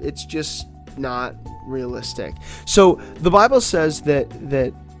brothers. It's just not realistic. So the Bible says that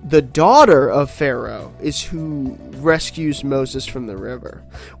the daughter of Pharaoh is who rescues Moses from the river,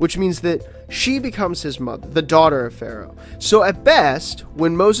 which means that she becomes his mother, the daughter of Pharaoh. So at best,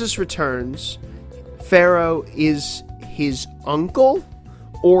 when Moses returns, Pharaoh is his uncle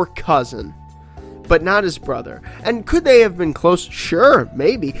or cousin, but not his brother. And could they have been close? Sure,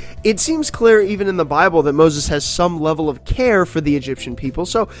 maybe. It seems clear even in the Bible that Moses has some level of care for the Egyptian people,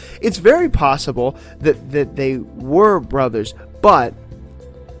 so it's very possible that they were brothers, but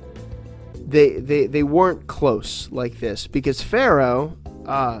they weren't close like this, because Pharaoh,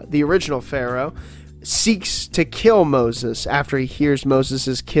 the original Pharaoh, seeks to kill Moses after he hears Moses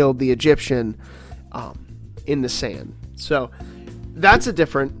has killed the Egyptian in the sand. So that's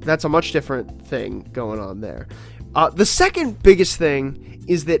a much different thing going on there. The second biggest thing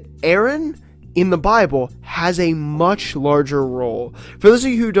is that Aaron in the Bible has a much larger role. For those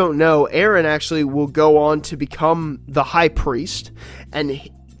of you who don't know, Aaron actually will go on to become the high priest, and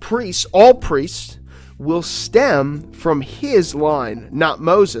all priests will stem from his line, not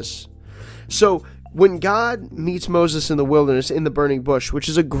Moses. So when God meets Moses in the wilderness in the burning bush, which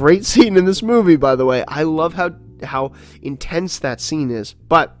is a great scene in this movie, by the way, I love how intense that scene is.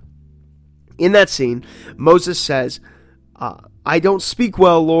 But in that scene, Moses says, I don't speak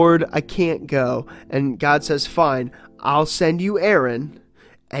well, Lord, I can't go. And God says, fine, I'll send you Aaron,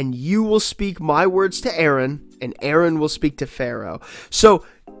 and you will speak my words to Aaron, and Aaron will speak to Pharaoh. So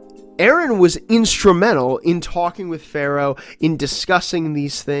Aaron was instrumental in talking with Pharaoh, in discussing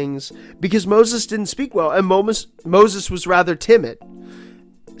these things, because Moses didn't speak well, and Moses was rather timid.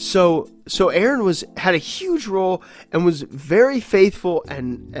 So Aaron had a huge role and was very faithful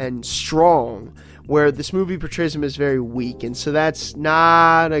and strong, where this movie portrays him as very weak, and so that's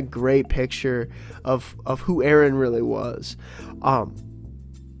not a great picture of who Aaron really was.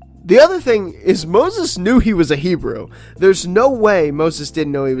 The other thing is Moses knew he was a Hebrew. There's no way Moses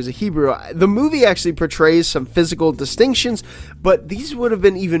didn't know he was a Hebrew. The movie actually portrays some physical distinctions, but these would have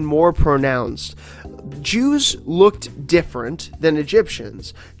been even more pronounced. Jews looked different than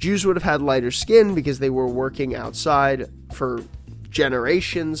Egyptians. Jews would have had lighter skin because they were working outside for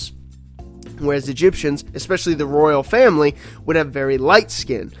generations. Whereas Egyptians, especially the royal family, would have very light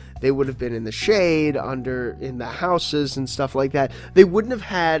skin. They would have been in the shade, in the houses and stuff like that. They wouldn't have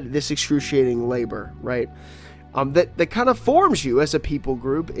had this excruciating labor, right? That kind of forms you as a people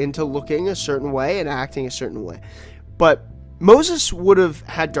group into looking a certain way and acting a certain way. But Moses would have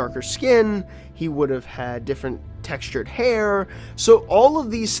had darker skin. He would have had different textured hair. So all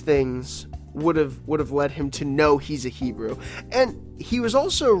of these things would have led him to know he's a Hebrew. And he was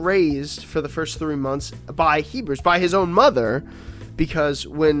also raised for the first 3 months by Hebrews, by his own mother, because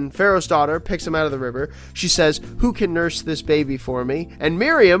when Pharaoh's daughter picks him out of the river, she says, "Who can nurse this baby for me?" And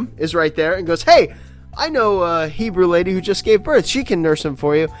Miriam is right there and goes, "Hey, I know a Hebrew lady who just gave birth. She can nurse him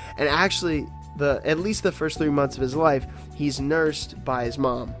for you." And actually, at least the first 3 months of his life, he's nursed by his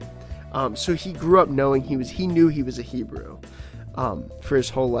mom. So he grew up knowing he knew he was a Hebrew for his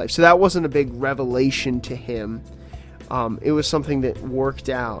whole life. So that wasn't a big revelation to him. It was something that worked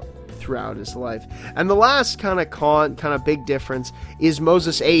out throughout his life. And the last kind of big difference is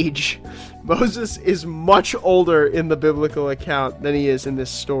Moses' age. Moses is much older in the biblical account than he is in this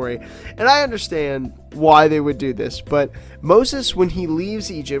story. And I understand why they would do this, but Moses, when he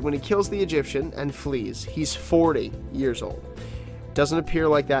leaves Egypt, when he kills the Egyptian and flees, he's 40 years old. Doesn't appear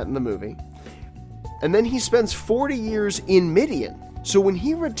like that in the movie. And then he spends 40 years in Midian. So when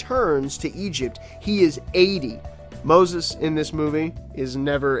he returns to Egypt, he is 80. Moses in this movie is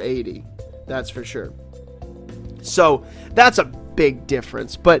never 80. That's for sure. So that's a big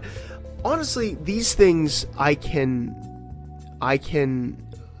difference. But honestly, these things I can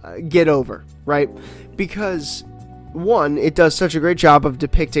get over, right? Because one, it does such a great job of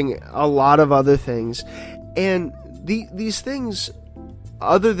depicting a lot of other things. And these things,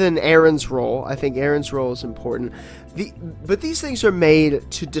 other than Aaron's role, I think Aaron's role is important. But these things are made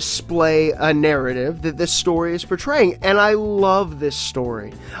to display a narrative that this story is portraying. And I love this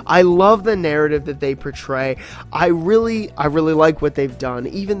story. I love the narrative that they portray. I really like what they've done,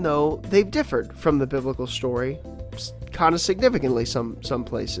 even though they've differed from the biblical story kind of significantly some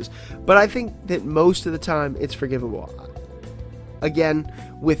places. But I think that most of the time it's forgivable. Again,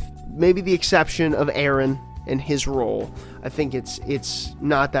 with maybe the exception of Aaron and his role, I think it's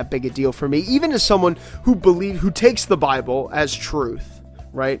not that big a deal for me, even as someone who takes the Bible as truth,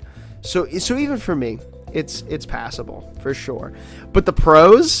 right? So even for me, it's passable for sure. But the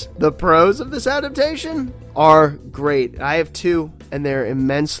pros of this adaptation are great. I have two, and they're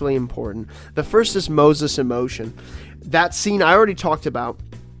immensely important. The first is Moses' emotion. That scene I already talked about.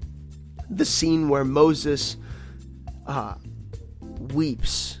 The scene where Moses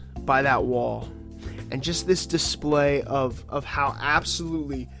weeps by that wall. And just this display of how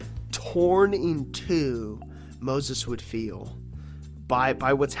absolutely torn in two Moses would feel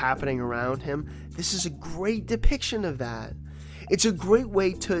by what's happening around him. This is a great depiction of that. It's a great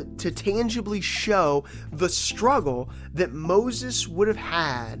way to tangibly show the struggle that Moses would have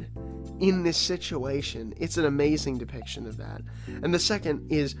had in this situation. It's an amazing depiction of that. And the second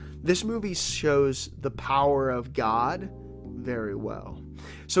is this movie shows the power of God very well.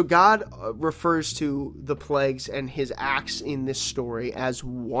 So God refers to the plagues and his acts in this story as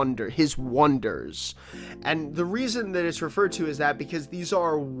his wonders. And the reason that it's referred to is that because these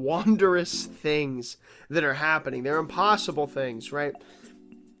are wondrous things that are happening. They're impossible things, right?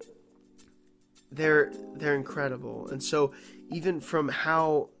 They're incredible. And so even from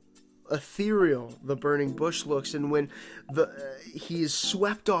how ethereal the burning bush looks, and when he is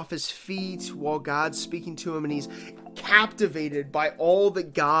swept off his feet while God's speaking to him, and he's captivated by all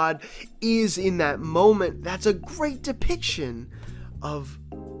that God is in that moment, that's a great depiction of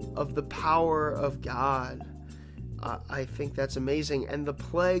the power of God. I think that's amazing. And the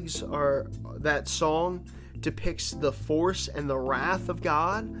plagues that song depicts the force and the wrath of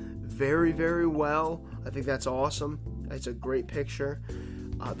God very, very well. I think that's awesome. It's a great picture.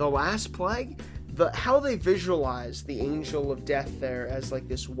 The last plague, how they visualize the angel of death there as like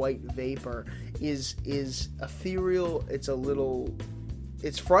this white vapor is ethereal.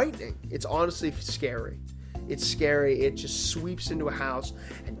 It's frightening. It's honestly scary. It's scary. It just sweeps into a house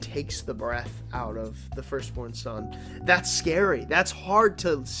and takes the breath out of the firstborn son. That's scary. That's hard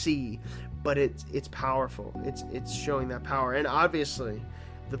to see, but it's powerful. It's showing that power. And obviously,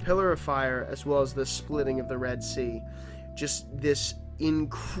 the pillar of fire as well as the splitting of the Red Sea, just this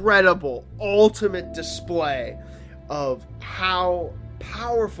incredible ultimate display of how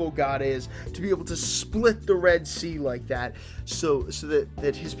powerful God is to be able to split the Red Sea like that so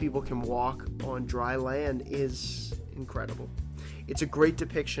that his people can walk on dry land is incredible. It's a great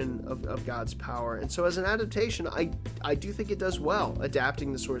depiction of God's power. And so as an adaptation, I do think it does well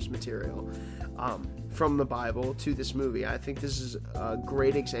adapting the source material from the Bible to this movie. I think this is a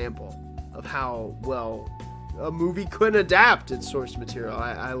great example how well a movie could adapt its source material.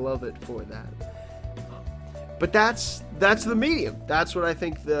 I love it for that. But that's the medium. That's what I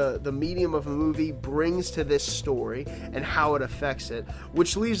think the medium of a movie brings to this story and how it affects it,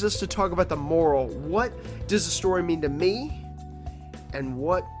 which leaves us to talk about the moral. What does the story mean to me, and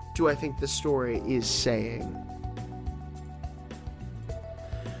what do I think the story is saying?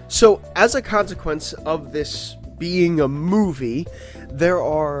 So, as a consequence of this being a movie, there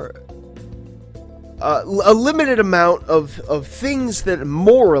are a limited amount of things that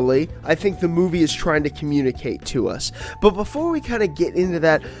morally I think the movie is trying to communicate to us. But before we kind of get into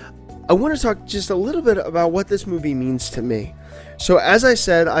that, I want to talk just a little bit about what this movie means to me. So as I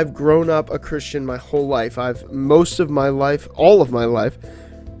said, I've grown up a Christian my whole life. Most of my life, all of my life,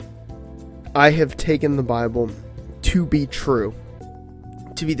 I have taken the Bible to be true.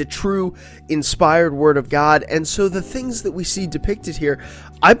 To be the true inspired word of God. And so the things that we see depicted here,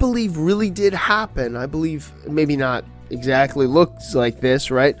 I believe really did happen. I believe maybe not exactly looks like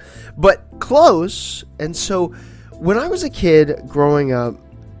this, right? But close. And so when I was a kid growing up,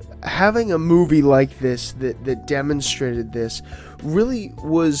 having a movie like this that demonstrated this really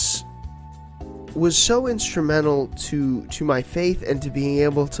was so instrumental to my faith and to being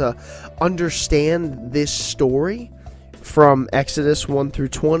able to understand this story from Exodus 1 through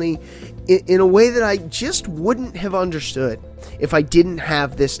 20 in a way that I just wouldn't have understood if I didn't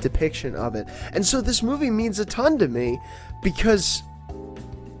have this depiction of it. And so this movie means a ton to me because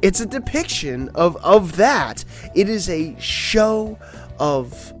it's a depiction of that. It is a show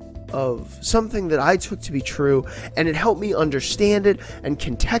of something that I took to be true, and it helped me understand it and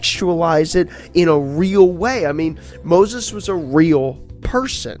contextualize it in a real way. I mean, Moses was a real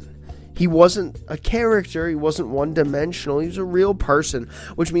person. He wasn't a character. He wasn't one-dimensional. He was a real person,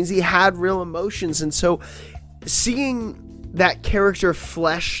 which means he had real emotions. And so seeing that character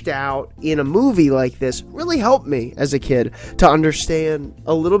fleshed out in a movie like this really helped me as a kid to understand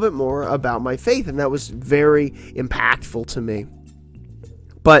a little bit more about my faith, and that was very impactful to me.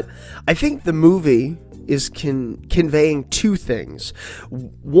 But I think the movie is conveying two things.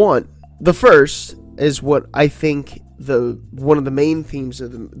 One, the first is what I think one of the main themes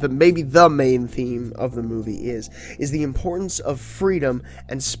of maybe the main theme of the movie is the importance of freedom,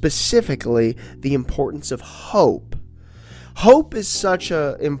 and specifically the importance of hope. Hope is such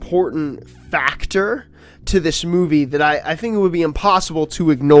an important factor to this movie that I think it would be impossible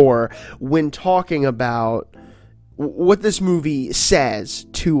to ignore when talking about what this movie says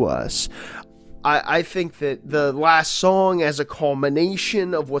to us. I think that the last song, as a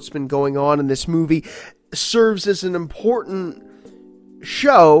culmination of what's been going on in this movie, serves as an important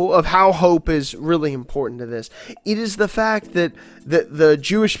show of how hope is really important to this. It is the fact that the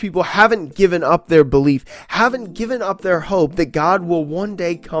Jewish people haven't given up their belief, haven't given up their hope that God will one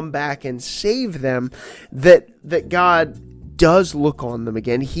day come back and save them, that God does look on them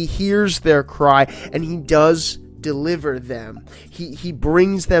again. He hears their cry, and he does deliver them. He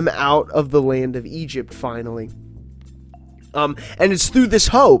brings them out of the land of Egypt finally. And it's through this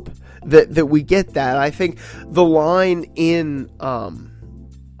hope that we get that. I think the line in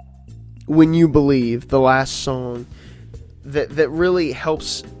When You Believe, the last song, that really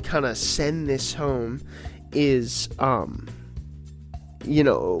helps kind of send this home is,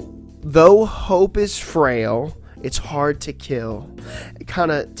 though hope is frail, it's hard to kill. Kind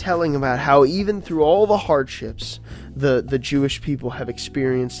of telling about how even through all the hardships the Jewish people have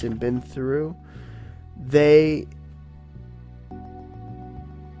experienced and been through,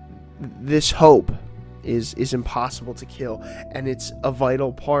 this hope is impossible to kill, and it's a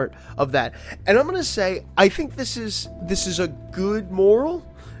vital part of that. And I'm going to say, I think this is a good moral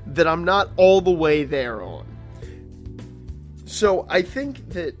that I'm not all the way there on. So I think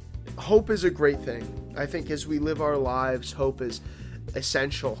that hope is a great thing. I think as we live our lives, hope is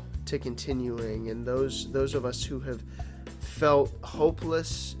essential to continuing, and those of us who have felt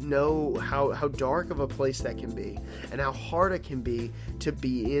hopeless know how dark of a place that can be, and how hard it can be to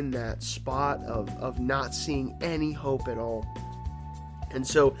be in that spot of not seeing any hope at all. And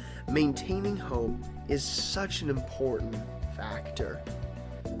so maintaining hope is such an important factor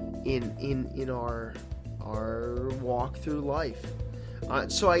in our walk through life.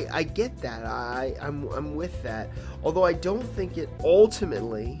 So I get that. I'm with that. Although I don't think it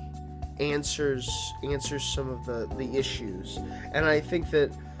ultimately answers some of the issues. And I think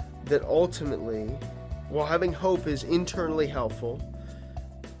that ultimately, while having hope is internally helpful,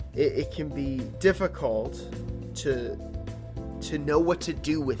 it can be difficult to to know what to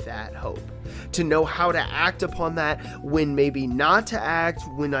do with that hope, to know how to act upon that, when maybe not to act,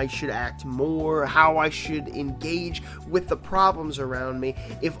 when I should act more, how I should engage with the problems around me.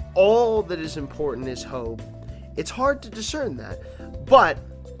 If all that is important is hope, it's hard to discern that. But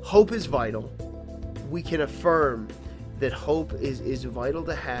hope is vital. We can affirm that hope is vital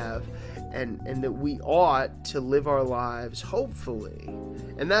to have, and that we ought to live our lives hopefully.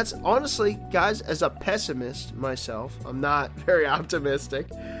 And that's honestly, guys, as a pessimist myself, I'm not very optimistic.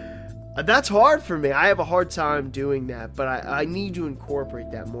 That's hard for me. I have a hard time doing that, but I need to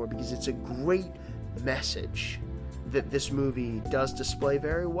incorporate that more, because it's a great message that this movie does display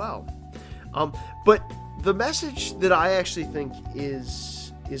very well. But the message that I actually think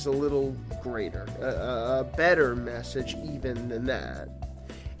is a little greater, a better message even than that,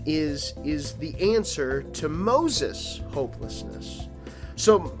 is the answer to Moses' hopelessness.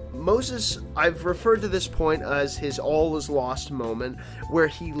 So Moses, I've referred to this point as his all is lost moment, where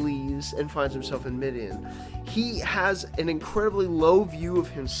he leaves and finds himself in Midian. He has an incredibly low view of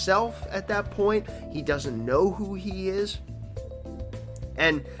himself at that point. He doesn't know who he is.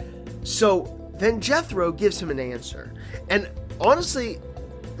 And so then Jethro gives him an answer. And honestly,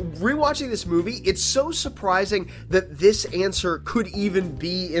 rewatching this movie, it's so surprising that this answer could even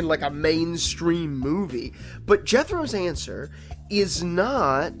be in like a mainstream movie. But Jethro's answer is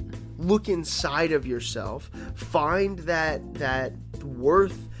not look inside of yourself, find that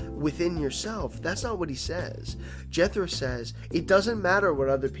worth within yourself. That's not what he says. Jethro says, it doesn't matter what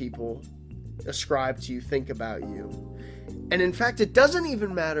other people ascribe to you, think about you. And in fact, it doesn't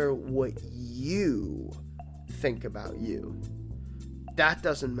even matter what you think about you. That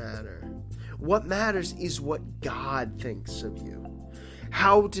doesn't matter. What matters is what God thinks of you.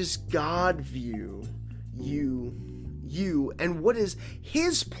 How does God view you, and what is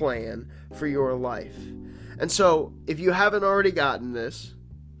his plan for your life? And so, if you haven't already gotten this,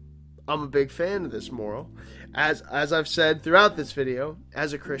 I'm a big fan of this moral. As I've said throughout this video,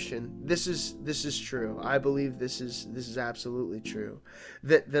 as a Christian, this is true. I believe this is absolutely true.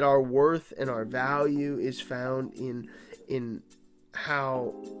 That our worth and our value is found in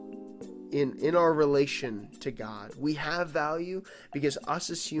how in our relation to God. We have value because us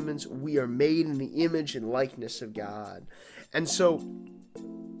as humans, we are made in the image and likeness of God. And so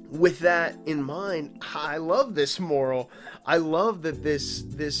with that in mind, I love this moral. I love that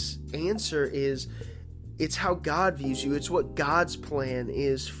this answer is, it's how God views you. It's what God's plan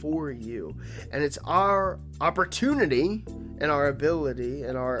is for you. And it's our opportunity and our ability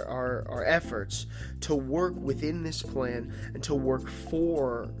and our efforts to work within this plan and to work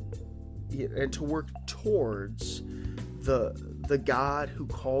for and to work towards the God who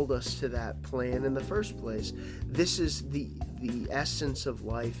called us to that plan in the first place. This is the essence of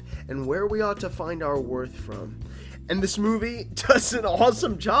life and where we ought to find our worth from. And this movie does an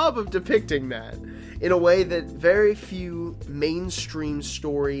awesome job of depicting that in a way that very few mainstream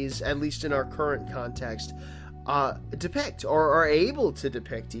stories, at least in our current context, depict or are able to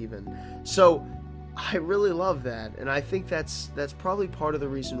depict even. So I really love that, and I think that's probably part of the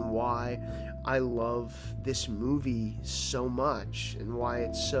reason why I love this movie so much and why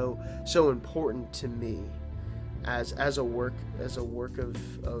it's so important to me as a work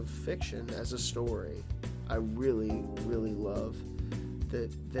of fiction, as a story. I really, really love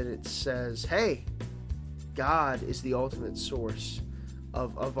that it says, hey, God is the ultimate source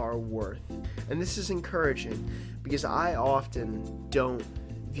of our worth. And this is encouraging because I often don't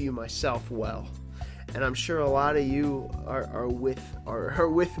view myself well. And I'm sure a lot of you are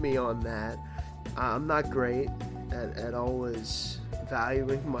with me on that. I'm not great at always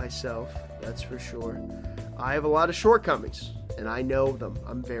valuing myself, that's for sure. I have a lot of shortcomings, and I know them.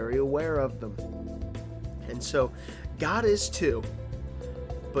 I'm very aware of them. And so God is too.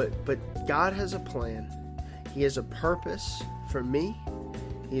 But God has a plan. He has a purpose for me.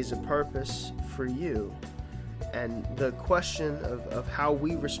 He has a purpose for you. And the question of how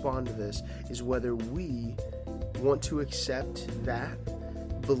we respond to this is whether we want to accept that,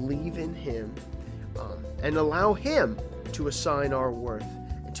 believe in Him, and allow Him to assign our worth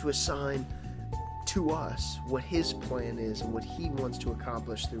and to assign to us what His plan is and what He wants to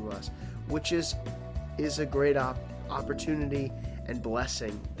accomplish through us, which is a great opportunity and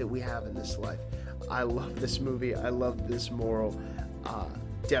blessing that we have in this life. I love this movie. I love this moral.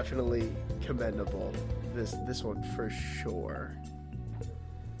 Definitely commendable. This one for sure.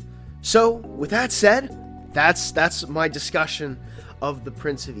 So, with that said, that's my discussion of the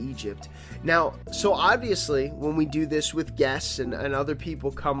Prince of Egypt. Now, so obviously, when we do this with guests and other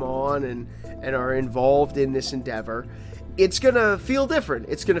people come on and are involved in this endeavor, it's going to feel different.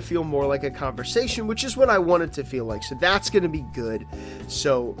 It's going to feel more like a conversation, which is what I want it to feel like. So that's going to be good.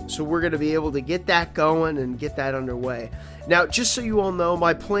 So we're going to be able to get that going and get that underway. Now, just so you all know,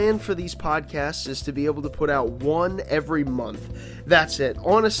 my plan for these podcasts is to be able to put out one every month. That's it.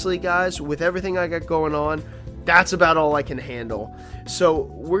 Honestly, guys, with everything I got going on, that's about all I can handle. So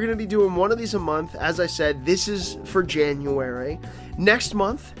we're going to be doing one of these a month. As I said, this is for January. Next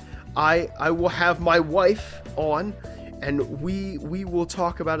month, I will have my wife on, and we will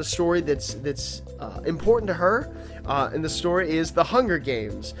talk about a story that's important to her, and the story is The Hunger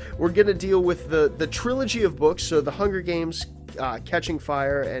Games. We're going to deal with the trilogy of books, so The Hunger Games, Catching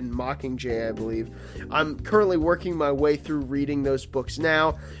Fire, and Mockingjay, I believe. I'm currently working my way through reading those books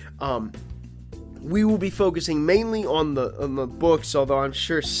now. We will be focusing mainly on the books, although I'm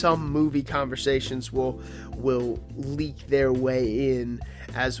sure some movie conversations will leak their way in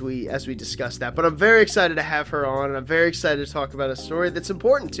as we discuss that. But I'm very excited to have her on, and I'm very excited to talk about a story that's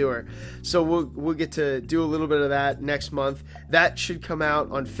important to her. So we'll get to do a little bit of that next month. That should come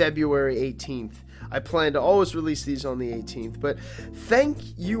out on February 18th. I plan to always release these on the 18th. But thank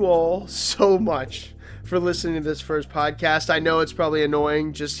you all so much for listening to this first podcast. I know it's probably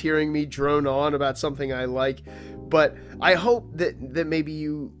annoying just hearing me drone on about something I like, but I hope that maybe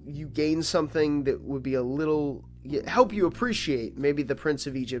you gain something that would be a little, help you appreciate maybe the Prince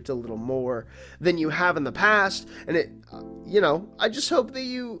of Egypt a little more than you have in the past. And I just hope that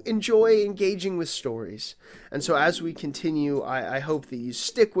you enjoy engaging with stories. And so as we continue, I hope that you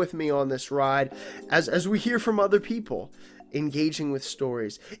stick with me on this ride as we hear from other people engaging with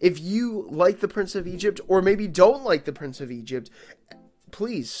stories. If you like the Prince of Egypt, or maybe don't like the Prince of Egypt,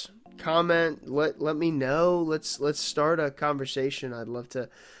 please comment, let me know. Let's start a conversation. I'd love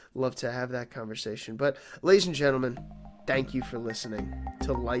to have that conversation. But ladies and gentlemen, thank you for listening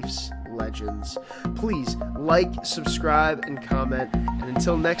to Life's Legends. Please like, subscribe, and comment. And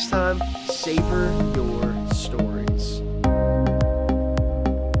until next time, savor your